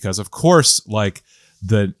this, because of course, like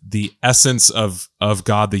the essence of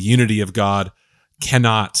God, the unity of God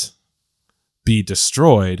cannot be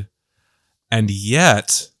destroyed. And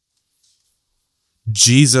yet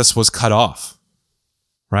Jesus was cut off,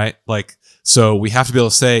 right? Like, so we have to be able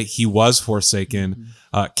to say he was forsaken.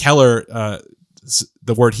 Keller,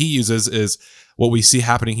 the word he uses is, what we see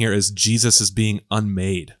happening here is Jesus is being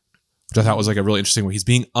unmade, which I thought was like a really interesting way. He's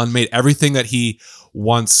being unmade. Everything that he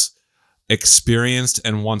once experienced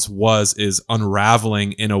and once was is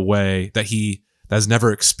unraveling in a way that he has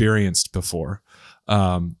never experienced before.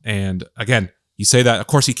 And again, you say that, of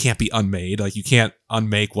course, he can't be unmade. Like, you can't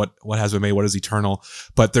unmake what has been made, what is eternal.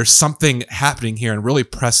 But there's something happening here and really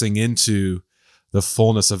pressing into the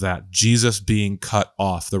fullness of that. Jesus being cut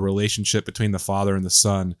off, the relationship between the Father and the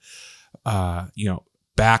Son,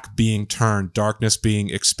 back being turned, darkness being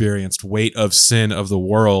experienced, weight of sin of the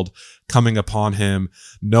world coming upon him,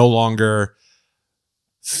 no longer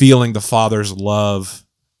feeling the Father's love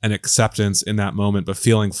and acceptance in that moment, but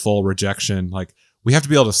feeling full rejection. Like, we have to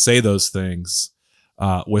be able to say those things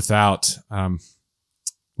without,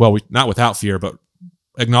 not without fear, but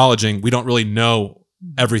acknowledging we don't really know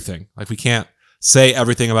everything. Like, we can't say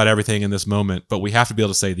everything about everything in this moment, but we have to be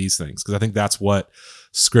able to say these things, because I think that's what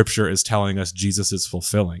Scripture is telling us Jesus is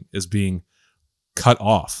fulfilling, is being cut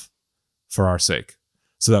off for our sake,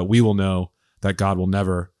 so that we will know that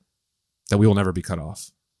we will never be cut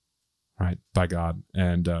off, right, by God.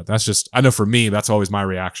 And that's just, I know for me, that's always my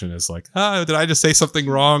reaction, is like, did I just say something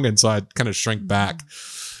wrong? And so I kind of shrink back.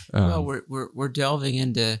 Well, we're delving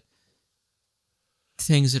into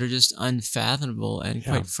things that are just unfathomable, and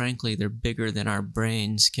quite frankly, they're bigger than our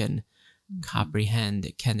brains can comprehend.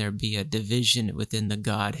 Can there be a division within the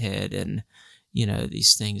Godhead, and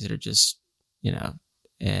these things that are just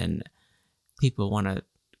and people want to,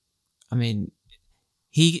 I mean,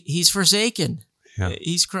 he's forsaken. Yeah.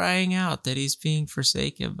 He's crying out that he's being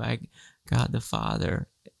forsaken by God the Father.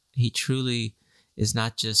 He truly is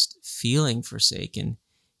not just feeling forsaken.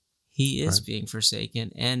 He is being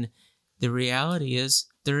forsaken. And the reality is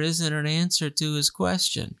there isn't an answer to his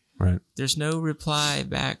question. Right. There's no reply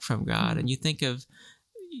back from God. And you think of,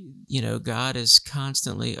 God is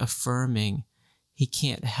constantly affirming he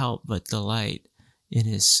can't help but delight in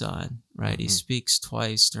his son, right? He speaks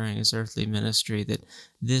twice during his earthly ministry that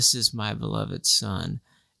this is my beloved son.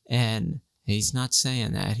 And he's not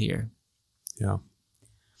saying that here. Yeah.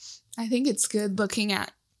 I think it's good looking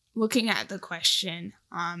at the question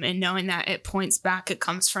and knowing that it points back. It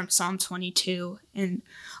comes from Psalm 22, and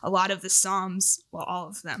a lot of the Psalms, well, all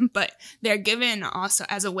of them, but they're given also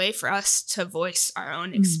as a way for us to voice our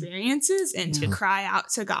own experiences and to cry out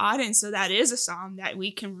to God. And so that is a psalm that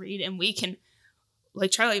we can read, and we can,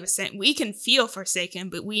 like Charlie was saying, we can feel forsaken,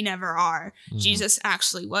 but we never are. Jesus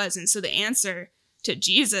actually was. And so the answer to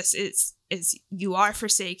Jesus is you are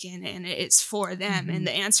forsaken, and it's for them. And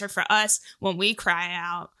the answer for us when we cry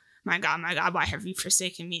out, my God, why have you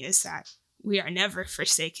forsaken me, is that we are never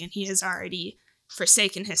forsaken. He has already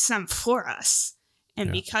forsaken his son for us.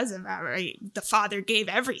 And because of that, right, the Father gave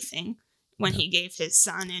everything when he gave his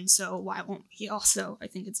son. And so why won't he also, I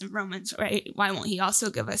think it's in Romans, right? Why won't he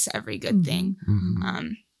also give us every good thing?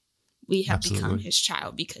 We have become his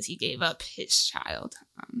child because he gave up his child.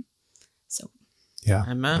 Yeah,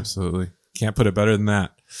 Amen. Absolutely. Can't put it better than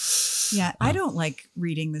that. Yeah, I don't like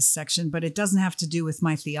reading this section, but it doesn't have to do with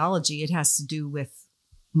my theology. It has to do with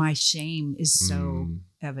my shame is so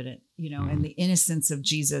evident, and the innocence of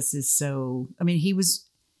Jesus is so, I mean, he was,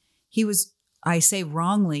 I say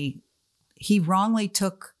wrongly, he wrongly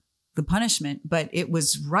took the punishment, but it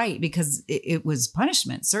was right because it was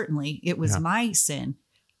punishment. Certainly it was my sin.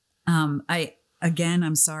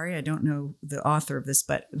 I'm sorry, I don't know the author of this,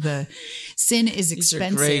 but the sin is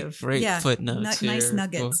expensive. Great footnotes. Nice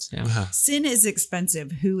nuggets. Sin is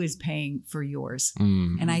expensive. Who is paying for yours?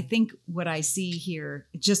 And I think what I see here,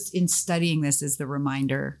 just in studying this, is the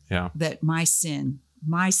reminder that my sin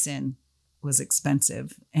was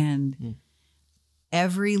expensive. And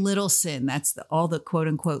every little sin, that's all the quote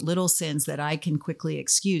unquote little sins that I can quickly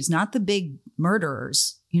excuse, not the big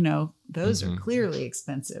murderers, those are clearly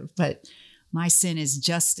expensive, but my sin is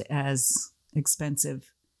just as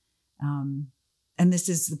expensive. And this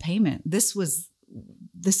is the payment. This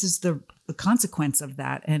is the consequence of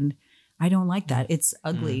that. And I don't like that. It's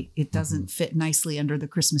ugly. It doesn't fit nicely under the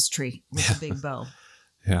Christmas tree with a big bow.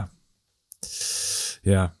 Yeah.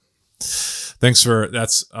 Thanks for,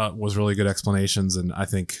 was really good explanations. And I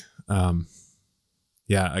think,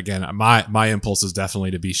 again, my impulse is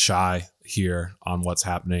definitely to be shy here on what's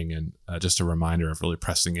happening, and just a reminder of really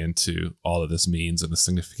pressing into all that this means, and the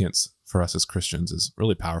significance for us as Christians is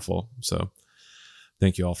really powerful. So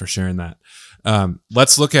thank you all for sharing that.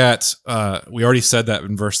 Let's look at, we already said that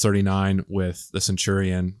in verse 39 with the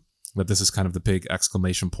centurion, that this is kind of the big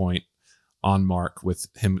exclamation point on Mark with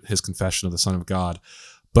his confession of the Son of God.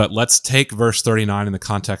 But let's take verse 39 in the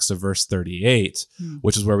context of verse 38,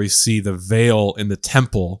 which is where we see the veil in the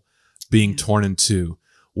temple being torn in two.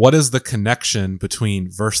 What is the connection between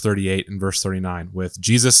verse 38 and verse 39? With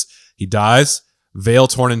Jesus, he dies, veil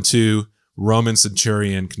torn in two, Roman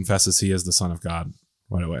centurion confesses he is the Son of God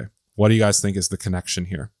right away. What do you guys think is the connection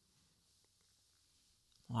here?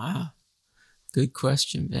 Wow. Good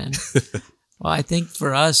question, Ben. Well, I think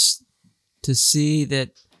for us to see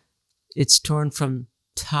that it's torn from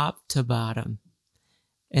top to bottom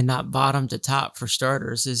and not bottom to top for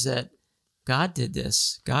starters is that God did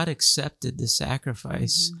this. God accepted the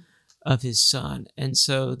sacrifice of his son. And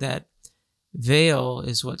so that veil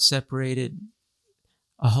is what separated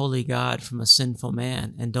a holy God from a sinful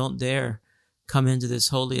man. And don't dare come into this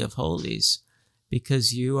holy of holies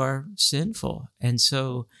because you are sinful. And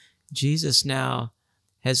so Jesus now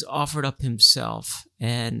has offered up himself.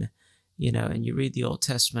 And, and you read the Old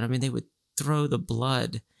Testament, I mean, they would throw the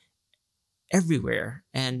blood everywhere.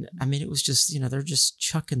 And I mean, it was just, they're just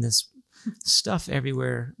chucking this stuff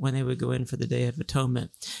everywhere when they would go in for the Day of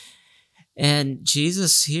Atonement. And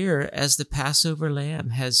Jesus here, as the Passover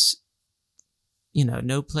lamb, has,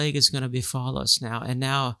 no plague is going to befall us now. And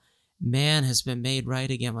now man has been made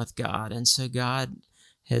right again with God. And so God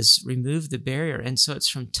has removed the barrier. And so it's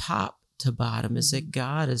from top to bottom, is that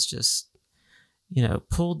God has just,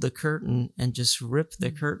 pulled the curtain and just ripped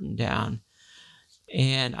the curtain down.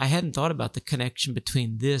 And I hadn't thought about the connection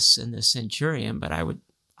between this and the centurion, but I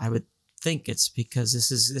would think it's because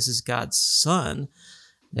this is God's son,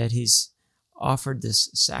 that he's offered this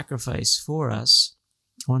sacrifice for us,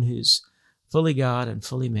 one who's fully God and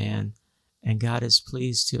fully man, and God is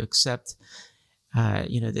pleased to accept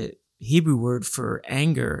The Hebrew word for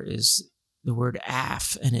anger is the word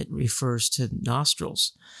af, and it refers to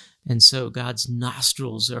nostrils. And so God's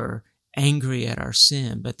nostrils are angry at our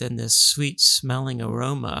sin, but then this sweet smelling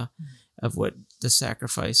aroma of what the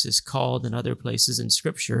sacrifice is called in other places in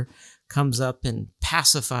Scripture comes up and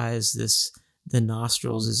pacifies the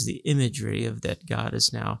nostrils is the imagery of that God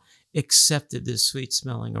has now accepted this sweet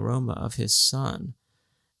smelling aroma of his Son,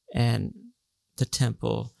 and the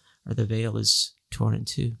temple or the veil is torn in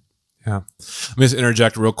two. Yeah. Let me just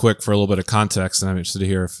interject real quick for a little bit of context, and I'm interested to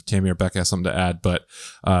hear if Tammy or Becca has something to add. But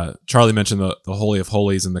Charlie mentioned the Holy of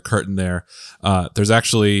Holies and the curtain there. There's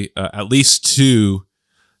actually at least two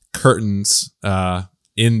curtains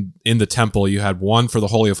in the temple. You had one for the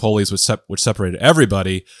Holy of Holies, which separated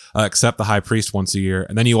everybody except the high priest once a year.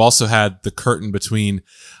 And then you also had the curtain between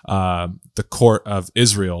the court of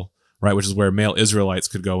Israel, right, which is where male Israelites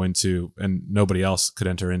could go into and nobody else could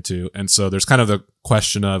enter into. And so there's kind of the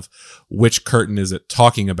question of which curtain is it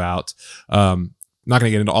talking about. Not going to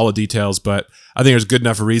get into all the details, but I think there's good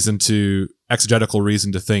enough exegetical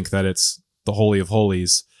reason to think that it's the Holy of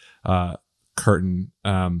Holies curtain.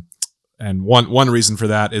 And one reason for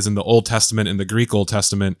that is in the Old Testament, in the Greek Old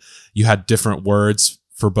Testament, you had different words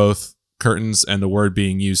for both curtains, and the word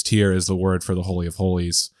being used here is the word for the Holy of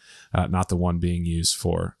Holies. Not the one being used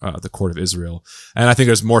for the court of Israel. And I think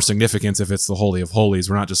there's more significance if it's the Holy of Holies.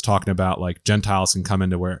 We're not just talking about like Gentiles can come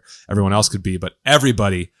into where everyone else could be, but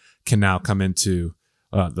everybody can now come into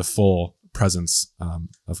the full presence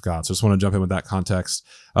of God. So I just want to jump in with that context.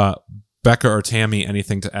 Becca or Tammy,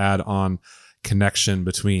 anything to add on connection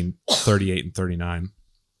between 38 and 39?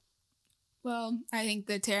 Well, I think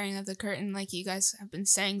the tearing of the curtain, like you guys have been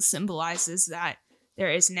saying, symbolizes that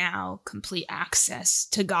there is now complete access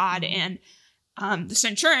to God. And the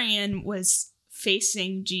centurion was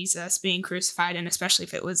facing Jesus being crucified, and especially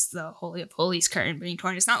if it was the Holy of Holies curtain being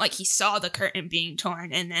torn, it's not like he saw the curtain being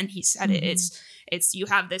torn and then he said it. It's you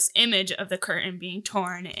have this image of the curtain being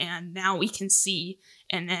torn, and now we can see.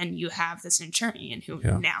 And then you have the centurion who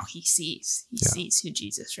now he sees. He sees who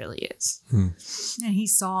Jesus really is. And he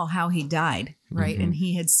saw how he died, right? And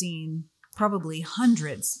he had seen probably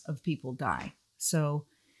hundreds of people die. So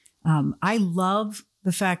I love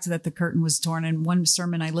the fact that the curtain was torn. And one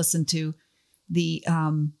sermon I listened to, the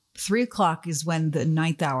 3 o'clock is when the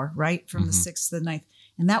ninth hour, right? From the 6th to the 9th.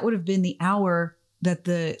 And that would have been the hour that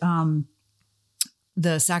the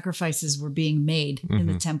sacrifices were being made in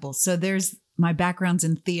the temple. So there's my background's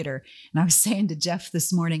in theater. And I was saying to Jeff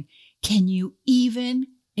this morning, can you even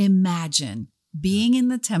imagine being in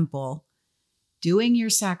the temple, doing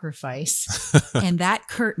your sacrifice, and that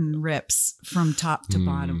curtain rips from top to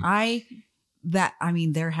bottom?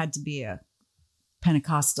 There had to be a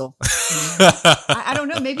Pentecostal. I don't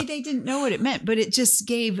know. Maybe they didn't know what it meant, but it just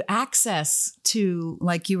gave access to,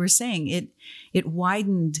 like you were saying, it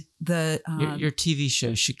widened the. Your TV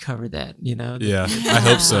show should cover that, Yeah, I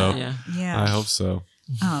hope so. Yeah, I hope so.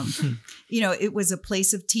 It was a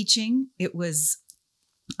place of teaching. It was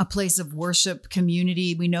a place of worship,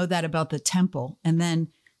 community. We know that about the temple, and then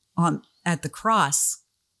at the cross,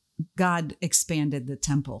 God expanded the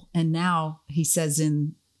temple, and now He says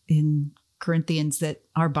in Corinthians that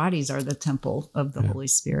our bodies are the temple of the Holy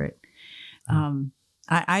Spirit.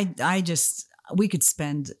 We could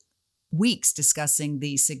spend weeks discussing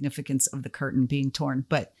the significance of the curtain being torn,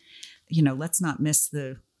 but let's not miss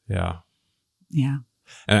the. Yeah.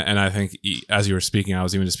 And I think as you were speaking, I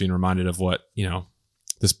was even just being reminded of what,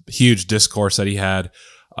 this huge discourse that he had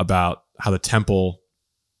about how the temple,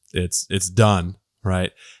 it's done.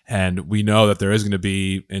 Right. And we know that there is going to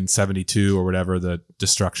be in 72 or whatever, the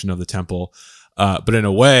destruction of the temple. But in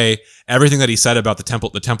a way, everything that he said about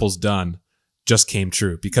the temple's done, just came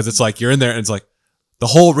true, because it's like you're in there and it's like the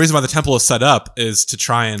whole reason why the temple is set up is to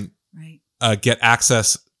try and get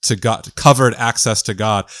access to God, covered access to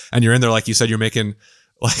God. And you're in there, like you said, you're making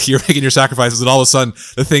your sacrifices, and all of a sudden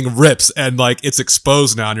the thing rips and like it's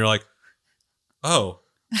exposed now. And you're like, oh,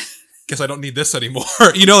 guess I don't need this anymore.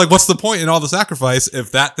 What's the point in all the sacrifice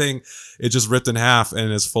if that thing is just ripped in half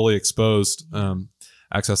and is fully exposed,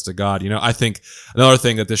 access to God? I think another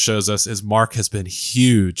thing that this shows us is Mark has been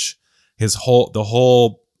huge. The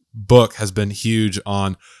whole book has been huge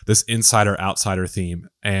on this insider-outsider theme,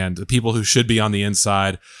 and the people who should be on the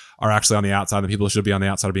inside are actually on the outside. The people who should be on the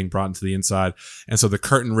outside are being brought into the inside. And so the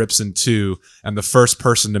curtain rips in two, and the first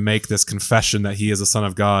person to make this confession that he is the Son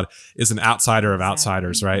of God is an outsider of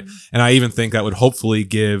outsiders, right? And I even think that would hopefully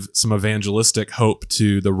give some evangelistic hope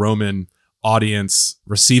to the Roman audience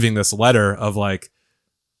receiving this letter of like,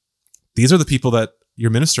 these are the people that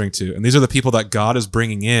you're ministering to, and these are the people that God is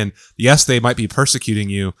bringing in. Yes, they might be persecuting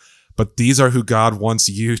you, but these are who God wants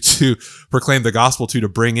you to proclaim the gospel to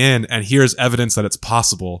bring in. And here's evidence that it's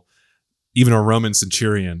possible. Even a Roman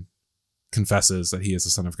centurion confesses that he is the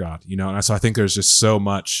Son of God, And so I think there's just so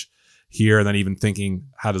much here. And then even thinking,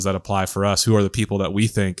 how does that apply for us? Who are the people that we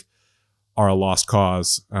think are a lost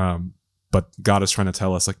cause? But God is trying to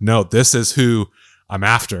tell us, like, no, this is who I'm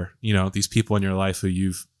after, these people in your life who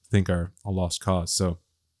you think are a lost cause. So,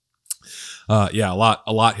 a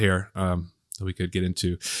lot here that we could get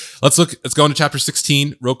into. Let's go into chapter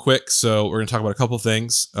 16 real quick. So we're going to talk about a couple of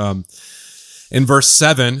things. In verse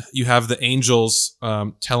 7, you have the angels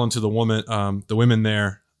telling to the women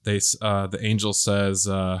there. The angel says,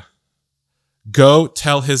 "Go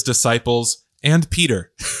tell his disciples and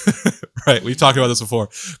Peter." Right, we've talked about this before.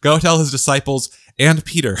 Go tell his disciples and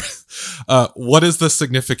Peter. What is the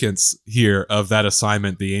significance here of that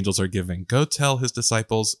assignment the angels are giving? Go tell his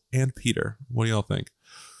disciples and Peter. What do y'all think?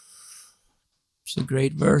 It's a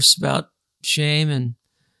great verse about shame and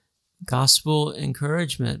gospel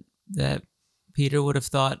encouragement that Peter would have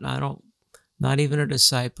thought, not even a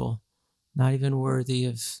disciple, not even worthy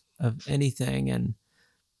of anything. And,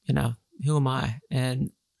 who am I?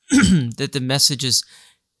 And that the message is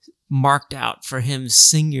marked out for him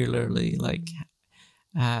singularly. Like,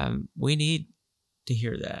 we need to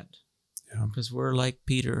hear that because we're like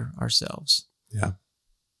Peter ourselves. Yeah.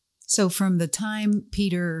 So from the time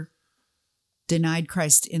Peter denied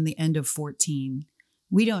Christ in the end of 14,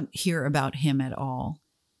 we don't hear about him at all.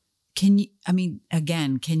 Can you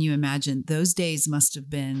imagine those days must have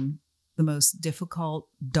been the most difficult,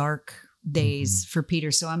 dark days for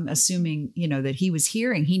Peter. So I'm assuming, that he was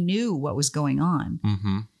hearing, he knew what was going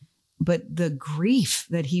on, but the grief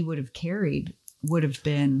that he would have carried would have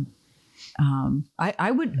been,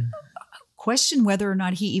 I would question whether or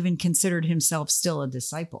not he even considered himself still a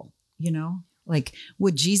disciple, like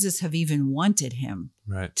would Jesus have even wanted him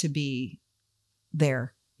to be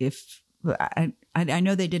there if I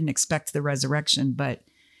know they didn't expect the resurrection, but,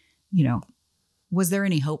 was there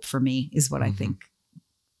any hope for me is what I think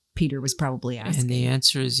Peter was probably asking. And the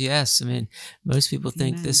answer is yes. I mean, most people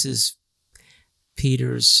think this is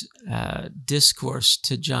Peter's discourse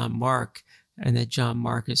to John Mark, and that John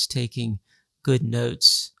Mark is taking good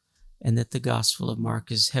notes, and that the Gospel of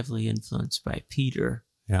Mark is heavily influenced by Peter.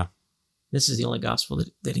 Yeah. This is the only gospel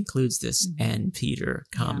that includes this and Peter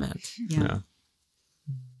comment. Yeah.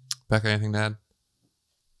 Becca, anything to add?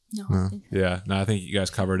 No. I think you guys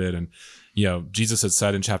covered it. And, Jesus had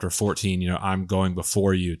said in chapter 14, I'm going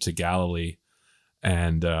before you to Galilee.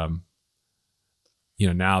 And,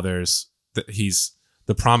 now there's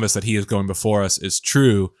the promise that he is going before us is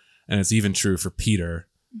true. And it's even true for Peter,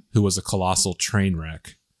 who was a colossal train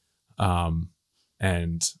wreck.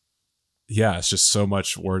 It's just so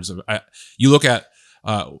much words of, you look at,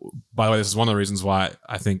 by the way, this is one of the reasons why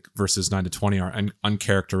I think verses 9 to 20 are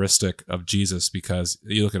uncharacteristic of Jesus, because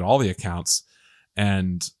you look at all the accounts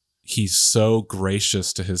and he's so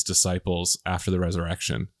gracious to his disciples after the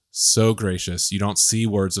resurrection. So gracious. You don't see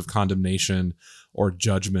words of condemnation or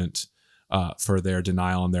judgment for their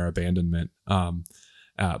denial and their abandonment.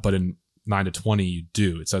 But in 9 to 20, you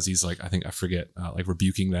do. It says he's like, I forget,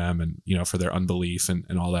 rebuking them and, for their unbelief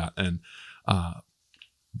and all that. And,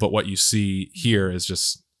 but what you see here is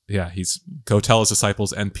just, he's go tell his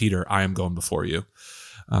disciples and Peter, I am going before you.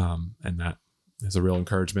 And that is a real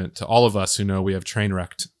encouragement to all of us who know we have train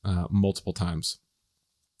wrecked multiple times.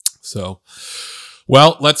 So,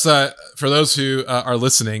 well, let's, for those who are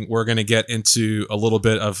listening, we're going to get into a little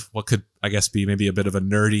bit of what could, I guess, be maybe a bit of a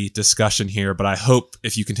nerdy discussion here. But I hope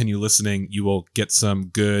if you continue listening, you will get some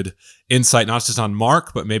good insight, not just on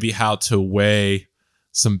Mark, but maybe how to weigh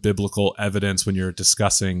some biblical evidence when you're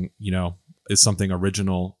discussing, is something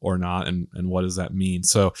original or not, and what does that mean?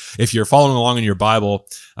 So if you're following along in your Bible,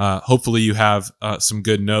 hopefully you have some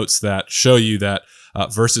good notes that show you that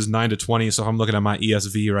verses 9 to 20. So if I'm looking at my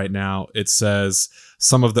ESV right now, it says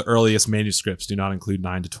some of the earliest manuscripts do not include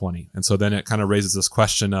 9 to 20. And so then it kind of raises this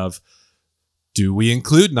question of, do we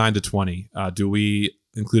include 9 to 20? Do we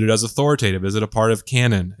include it as authoritative? Is it a part of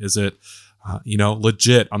canon? Is it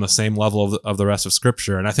legit on the same level of the rest of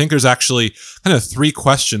Scripture? And I think there's actually kind of three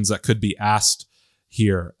questions that could be asked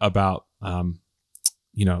here about,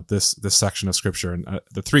 this section of Scripture. And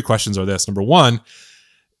the three questions are this. Number one,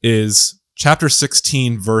 is chapter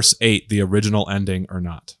 16, verse 8, the original ending or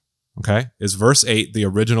not? Okay. Is verse 8 the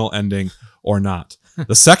original ending or not?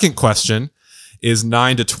 The second question is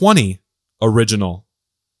 9 to 20 original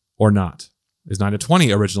or not? Is 9 to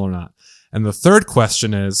 20 original or not? And the third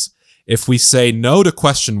question is, if we say no to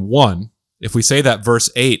question 1, if we say that verse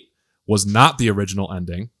 8 was not the original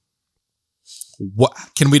ending, what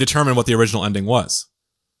can we determine what the original ending was?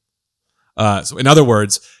 So in other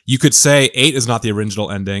words, you could say 8 is not the original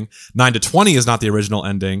ending. 9 to 20 is not the original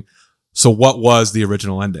ending. So what was the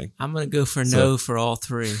original ending? I'm going to go for no for all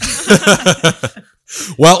three.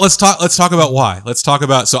 Well, let's talk about why. Let's talk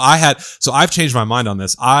about, so I've changed my mind on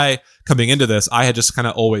this. Coming into this, I had just kind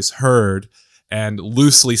of always heard and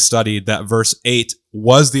loosely studied that verse 8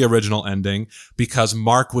 was the original ending because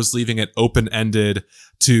Mark was leaving it open-ended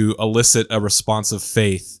to elicit a response of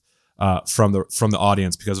faith from the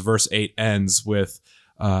audience, because verse 8 ends with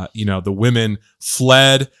the women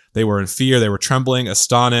fled, they were in fear, they were trembling,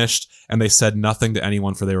 astonished, and they said nothing to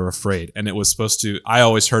anyone for they were afraid. And it was supposed to, I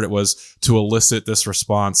always heard it was to elicit this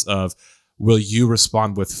response of, will you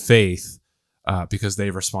respond with faith? Because they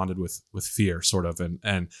responded with fear, sort of.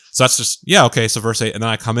 And so that's just, okay, so verse 8, and then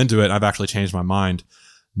I come into it, and I've actually changed my mind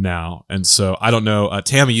now. And so I don't know,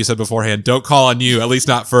 Tammy, you said beforehand, don't call on you, at least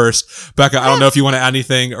not first. Becca, I don't know if you want to add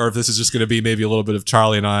anything, or if this is just going to be maybe a little bit of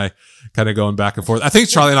Charlie and I kind of going back and forth. I think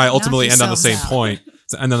Charlie and I ultimately end on the same point,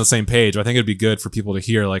 end on the same page. I think it'd be good for people to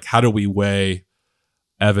hear, like, how do we weigh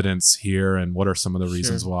evidence here, and what are some of the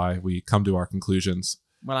reasons why we come to our conclusions?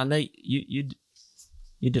 Well, I know you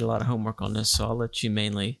did a lot of homework on this, so I'll let you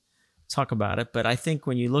mainly talk about it. But I think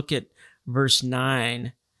when you look at verse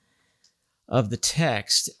 9 of the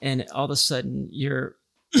text, and all of a sudden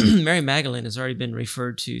Mary Magdalene has already been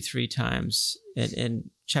referred to 3 times.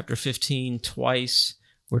 In chapter 15, twice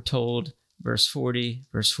we're told, verse 40,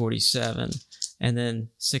 verse 47, and then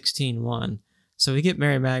 16:1. So we get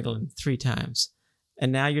Mary Magdalene 3 times.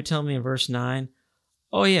 And now you're telling me in verse 9,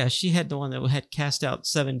 oh yeah, she had the one that had cast out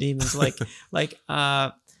 7 demons, this,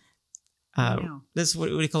 what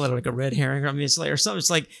do you call it, like a red herring? I mean, it's like, or something. It's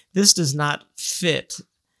like, this does not fit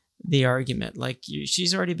the argument. Like,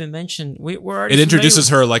 she's already been mentioned. We're already. It introduces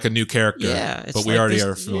her like a new character. Yeah, but we already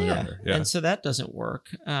are familiar with her. Yeah, and so that doesn't work.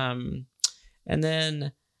 And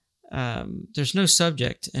then there's no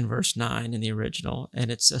subject in verse 9 in the original,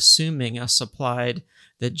 and it's assuming us applied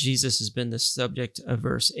that Jesus has been the subject of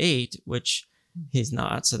verse 8, which he's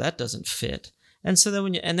not. So that doesn't fit. And so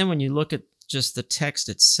then when you look at just the text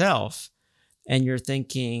itself, and you're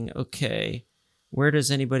thinking, okay, where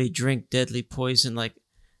does anybody drink deadly poison,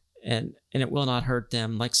 and it will not hurt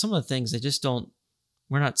them? Like, some of the things they just don't,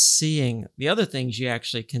 we're not seeing. The other things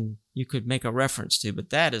you could make a reference to,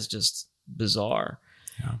 but that is just bizarre.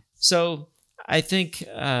 Yeah. So I think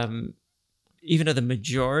even though the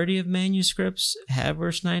majority of manuscripts have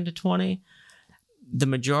verse 9 to 20, the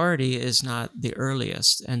majority is not the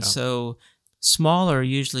earliest. And so smaller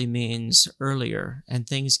usually means earlier, and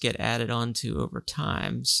things get added onto over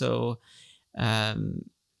time. So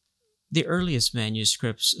the earliest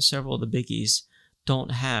manuscripts, several of the biggies,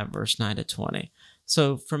 don't have verse 9 to 20.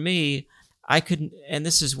 So for me, I couldn't, and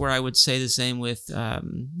this is where I would say the same with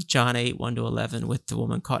John 8, 1 to 11, with the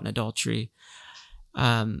woman caught in adultery.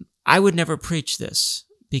 I would never preach this,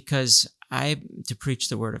 because to preach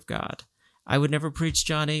the word of God. I would never preach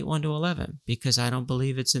John 8, 1 to 11, because I don't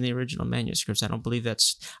believe it's in the original manuscripts. I don't believe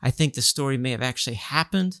I think the story may have actually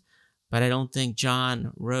happened, but I don't think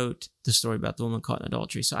John wrote the story about the woman caught in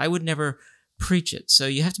adultery. So I would never preach it. So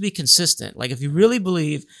you have to be consistent. Like, if you really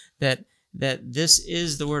believe that this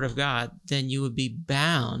is the word of God, then you would be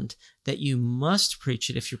bound that you must preach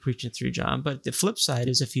it if you're preaching through John. But the flip side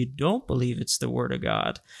is, if you don't believe it's the word of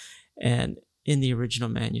God, and in the original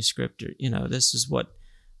manuscript, this is what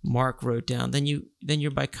Mark wrote down, then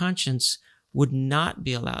you're by conscience would not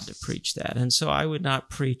be allowed to preach that. And so I would not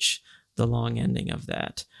preach the long ending of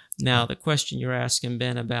that. Now, the question you're asking,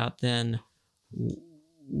 Ben, about then,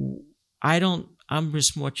 I'm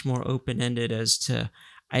just much more open-ended as to,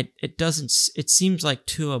 it seems like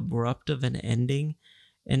too abrupt of an ending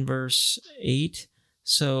in verse 8.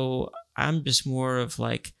 So I'm just more of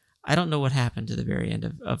like, I don't know what happened to the very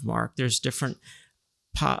end of Mark. There's different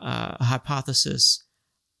hypotheses.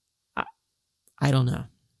 I don't know.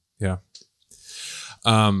 Yeah.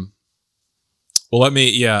 Well,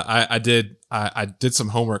 I did some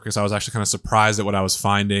homework, because I was actually kind of surprised at what I was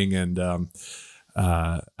finding. And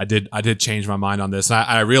I did change my mind on this. And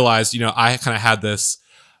I realized, I kind of had this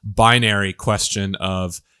binary question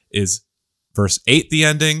of, is verse 8 the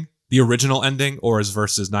ending, the original ending, or is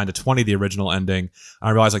verses 9 to 20 the original ending? And I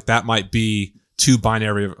realized, like, that might be too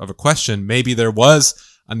binary of a question. Maybe there was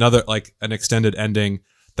another, like, an extended ending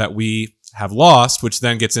that we have lost, which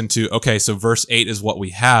then gets into, okay, so verse 8 is what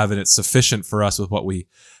we have, and it's sufficient for us with what we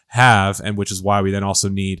have, and which is why we then also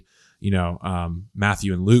need,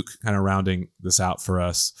 Matthew and Luke kind of rounding this out for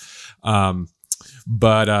us. So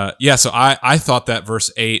I thought that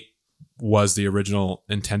verse 8 was the original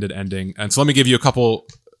intended ending. And so let me give you a couple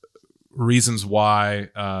reasons why,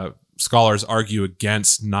 scholars argue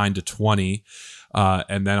against 9 to 20.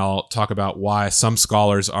 And then I'll talk about why some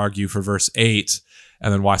scholars argue for verse 8,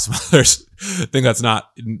 and then why some others think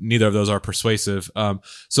neither of those are persuasive.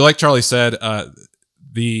 So like Charlie said,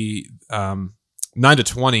 the 9 to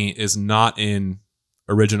 20 is not in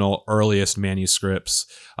original earliest manuscripts.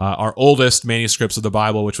 Our oldest manuscripts of the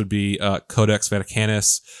Bible, which would be Codex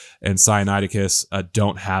Vaticanus and Sinaiticus,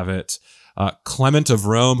 don't have it. Clement of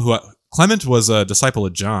Rome, Clement was a disciple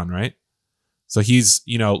of John, right? So he's,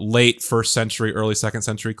 late 1st century, early 2nd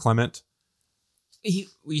century Clement.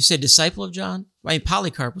 You said disciple of John? I mean,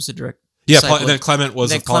 Polycarp was a direct and then Clement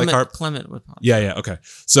was of Polycarp. Clement was Polycarp. Yeah, okay.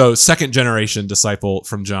 So 2nd generation disciple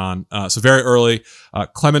from John. So very early.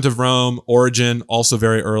 Clement of Rome, Origen, also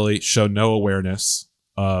very early, show no awareness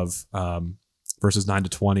of verses 9 to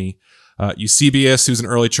 20. Eusebius, who's an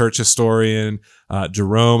early church historian,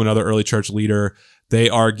 Jerome, another early church leader, they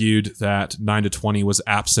argued that 9 to 20 was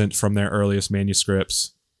absent from their earliest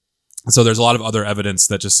manuscripts. And so there's a lot of other evidence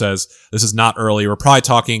that just says this is not early. We're probably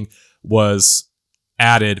talking was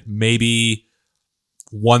added maybe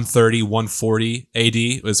 130, 140 AD.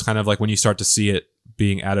 It was kind of like when you start to see it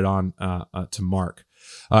being added on to Mark.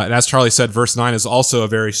 And as Charlie said, verse 9 is also a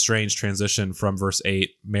very strange transition from verse 8.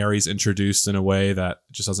 Mary's introduced in a way that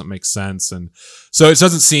just doesn't make sense. And so it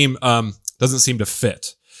doesn't seem to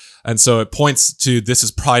fit. And so it points to this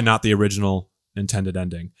is probably not the original intended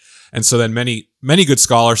ending. And so then many good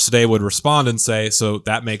scholars today would respond and say, so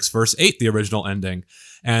that makes verse 8 the original ending.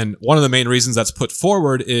 And one of the main reasons that's put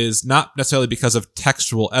forward is not necessarily because of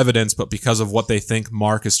textual evidence, but because of what they think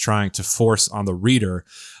Mark is trying to force on the reader.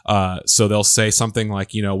 So they'll say something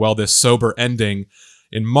like, well, this sober ending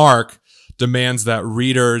in Mark demands that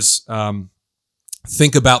readers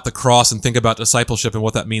think about the cross and think about discipleship and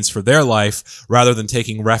what that means for their life, rather than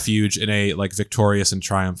taking refuge in a victorious and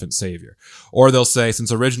triumphant Savior. Or they'll say,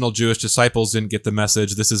 since original Jewish disciples didn't get the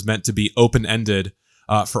message, this is meant to be open-ended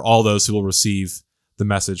for all those who will receive the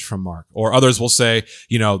message from Mark. Or others will say,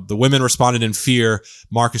 the women responded in fear.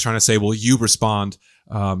 Mark is trying to say, well, you respond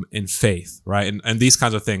in faith, right? And these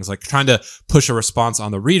kinds of things, like trying to push a response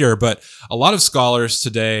on the reader. But a lot of scholars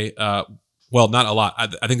today, well, not a lot,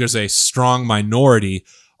 I think there's a strong minority,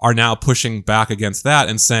 are now pushing back against that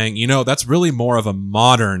and saying, that's really more of a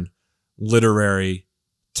modern literary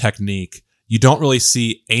technique. You don't really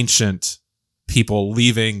see ancient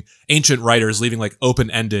writers leaving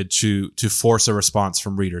open-ended to force a response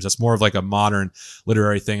from readers. That's more of a modern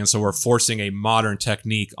literary thing. And so we're forcing a modern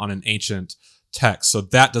technique on an ancient text. So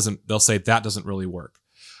they'll say that doesn't really work.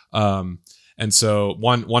 And so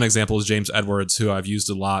one example is James Edwards, who I've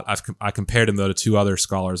used a lot. I compared him though to two other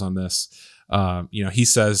scholars on this. He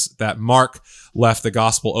says that Mark left the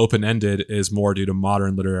gospel open-ended is more due to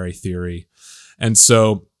modern literary theory. And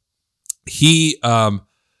so he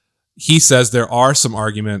says there are some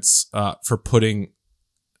arguments for putting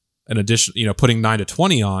an addition, putting 9 to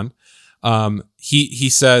 20 on. He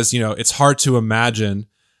says, it's hard to imagine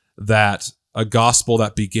that a gospel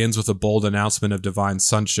that begins with a bold announcement of divine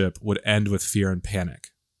sonship would end with fear and panic.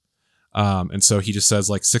 And so he just says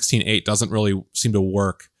 16:8 doesn't really seem to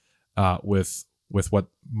work with what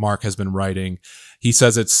Mark has been writing. He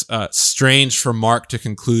says it's strange for Mark to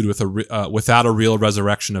conclude with without a real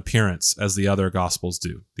resurrection appearance, as the other gospels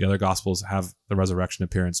do. The other gospels have the resurrection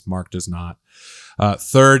appearance. Mark does not.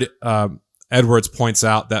 Third, Edwards points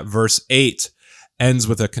out that verse 8 ends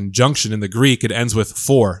with a conjunction in the Greek. It ends with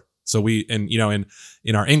for. So in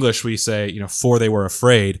our English we say, for they were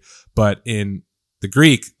afraid, but in the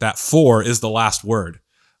Greek that for is the last word.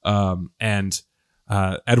 And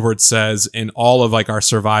Edwards says in all of our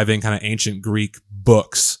surviving kind of ancient Greek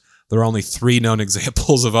books, there are only 3 known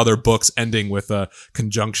examples of other books ending with a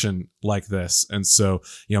conjunction like this. And so,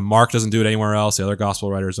 Mark doesn't do it anywhere else. The other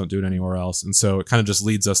gospel writers don't do it anywhere else. And so it kind of just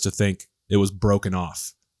leads us to think it was broken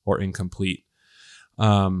off or incomplete.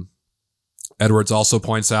 Edwards also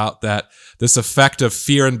points out that this effect of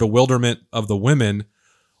fear and bewilderment of the women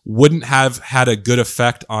wouldn't have had a good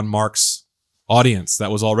effect on Mark's audience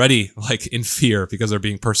that was already in fear because they're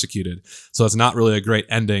being persecuted. So it's not really a great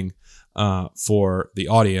ending for the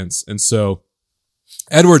audience. And so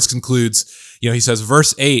Edwards concludes, he says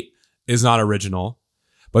verse 8 is not original,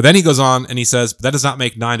 but then he goes on and he says, but that does not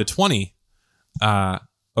make 9 to 20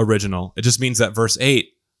 original. It just means that verse 8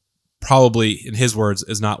 probably, in his words,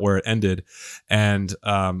 is not where it ended. And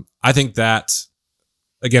I think that,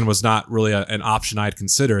 again, was not really an option I'd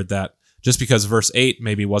considered, that just because verse 8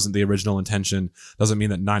 maybe wasn't the original intention doesn't mean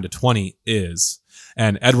that 9 to 20 is.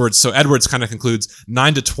 And Edwards kind of concludes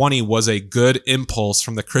 9 to 20 was a good impulse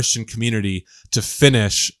from the Christian community to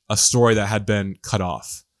finish a story that had been cut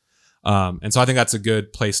off. And so I think that's a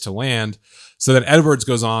good place to land. So then Edwards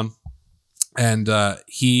goes on and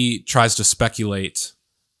he tries to speculate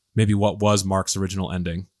maybe what was Mark's original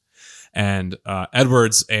ending. And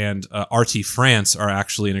Edwards and R.T. France are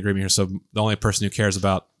actually in agreement here. So the only person who cares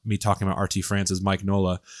about me talking about R.T. France is Mike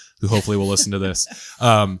Nola, who hopefully will listen to this.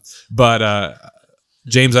 But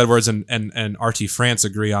James Edwards and R.T. France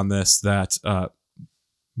agree on this, that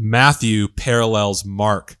Matthew parallels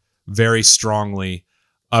Mark very strongly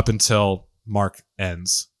up until Mark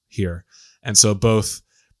ends here. And so both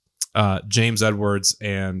James Edwards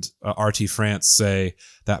and R.T. France say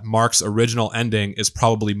that Mark's original ending is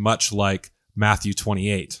probably much like Matthew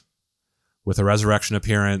 28, with a resurrection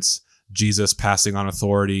appearance, Jesus passing on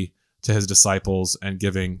authority to his disciples and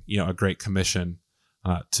giving, a great commission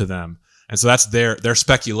to them. And so that's their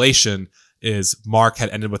speculation is Mark had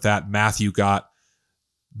ended with that. Matthew got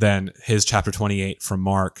then his chapter 28 from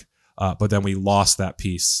Mark, but then we lost that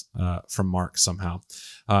piece from Mark somehow.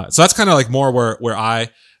 So that's kind of like more where I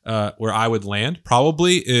would land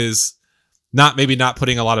probably is not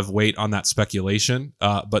putting a lot of weight on that speculation,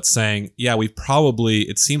 but saying, yeah,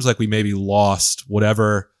 it seems like we maybe lost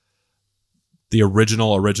whatever the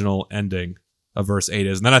original ending of verse 8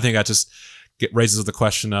 is. And then I think that just raises the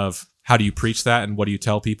question of how do you preach that and what do you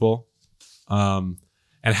tell people? And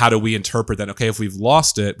how do we interpret that? Okay, if we've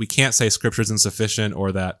lost it, we can't say scripture is insufficient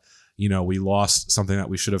or that, we lost something that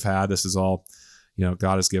we should have had. This is all,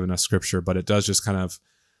 God has given us scripture, but it does just kind of,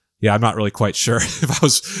 I'm not really quite sure if I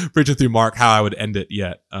was preaching through Mark, how I would end it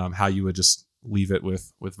yet, how you would just leave it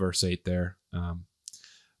with verse 8 there.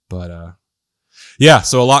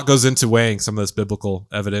 So a lot goes into weighing some of this biblical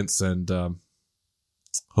evidence, and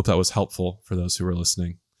hope that was helpful for those who were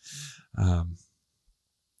listening. Well,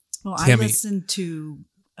 Tammy, I listened to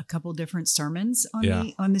a couple different sermons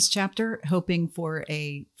on this chapter, hoping for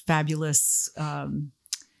a fabulous,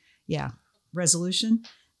 resolution.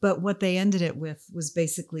 But what they ended it with was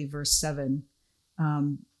basically verse 7.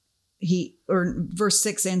 Verse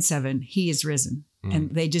 6 and 7, he is risen. And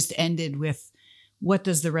they just ended with, what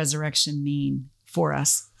does the resurrection mean for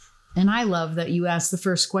us? And I love that you asked the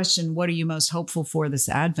first question, what are you most hopeful for this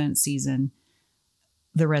Advent season?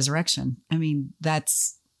 The resurrection. I mean,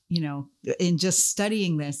 that's, in just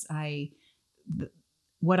studying this,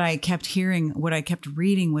 what I kept hearing, what I kept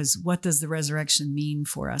reading was, what does the resurrection mean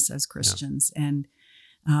for us as Christians? Yeah. And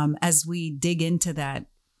as we dig into that,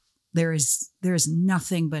 there is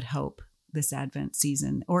nothing but hope this Advent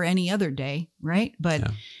season or any other day, right?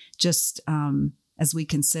 But just as we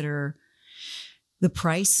consider the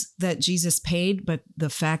price that Jesus paid, but the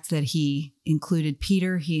fact that he included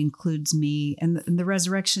Peter, he includes me, and the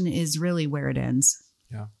resurrection is really where it ends.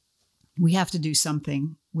 Yeah. We have to do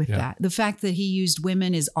something with that. The fact that he used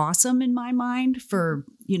women is awesome in my mind for,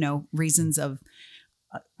 reasons of,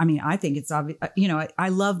 I think it's obvious, I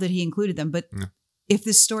love that he included them, but if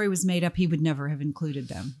this story was made up, he would never have included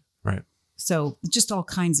them. Right. So just all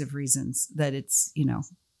kinds of reasons that it's,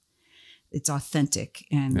 it's authentic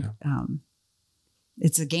and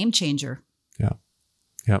it's a game changer. Yeah.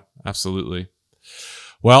 Yep. Absolutely.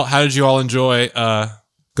 Well, how did you all enjoy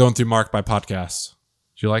going through Mark by podcast?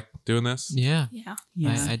 Did you like doing this? Yeah. Yeah.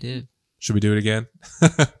 I did. Should we do it again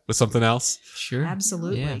with something else? Sure.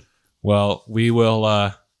 Absolutely. Yeah. Well, we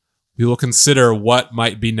will consider what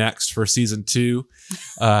might be next for season 2.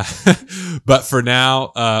 But for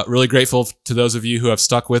now, really grateful to those of you who have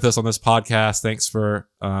stuck with us on this podcast. Thanks for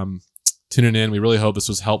tuning in. We really hope this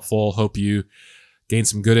was helpful. Hope you gained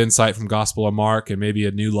some good insight from Gospel of Mark and maybe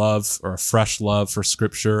a new love or a fresh love for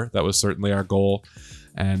scripture. That was certainly our goal.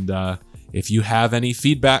 And if you have any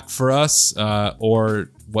feedback for us or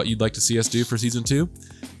what you'd like to see us do for season 2,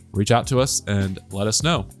 reach out to us and let us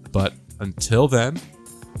know. But until then,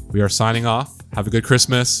 we are signing off. Have a good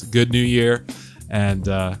Christmas, good New Year, and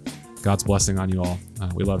God's blessing on you all.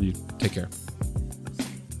 We love you. Take care.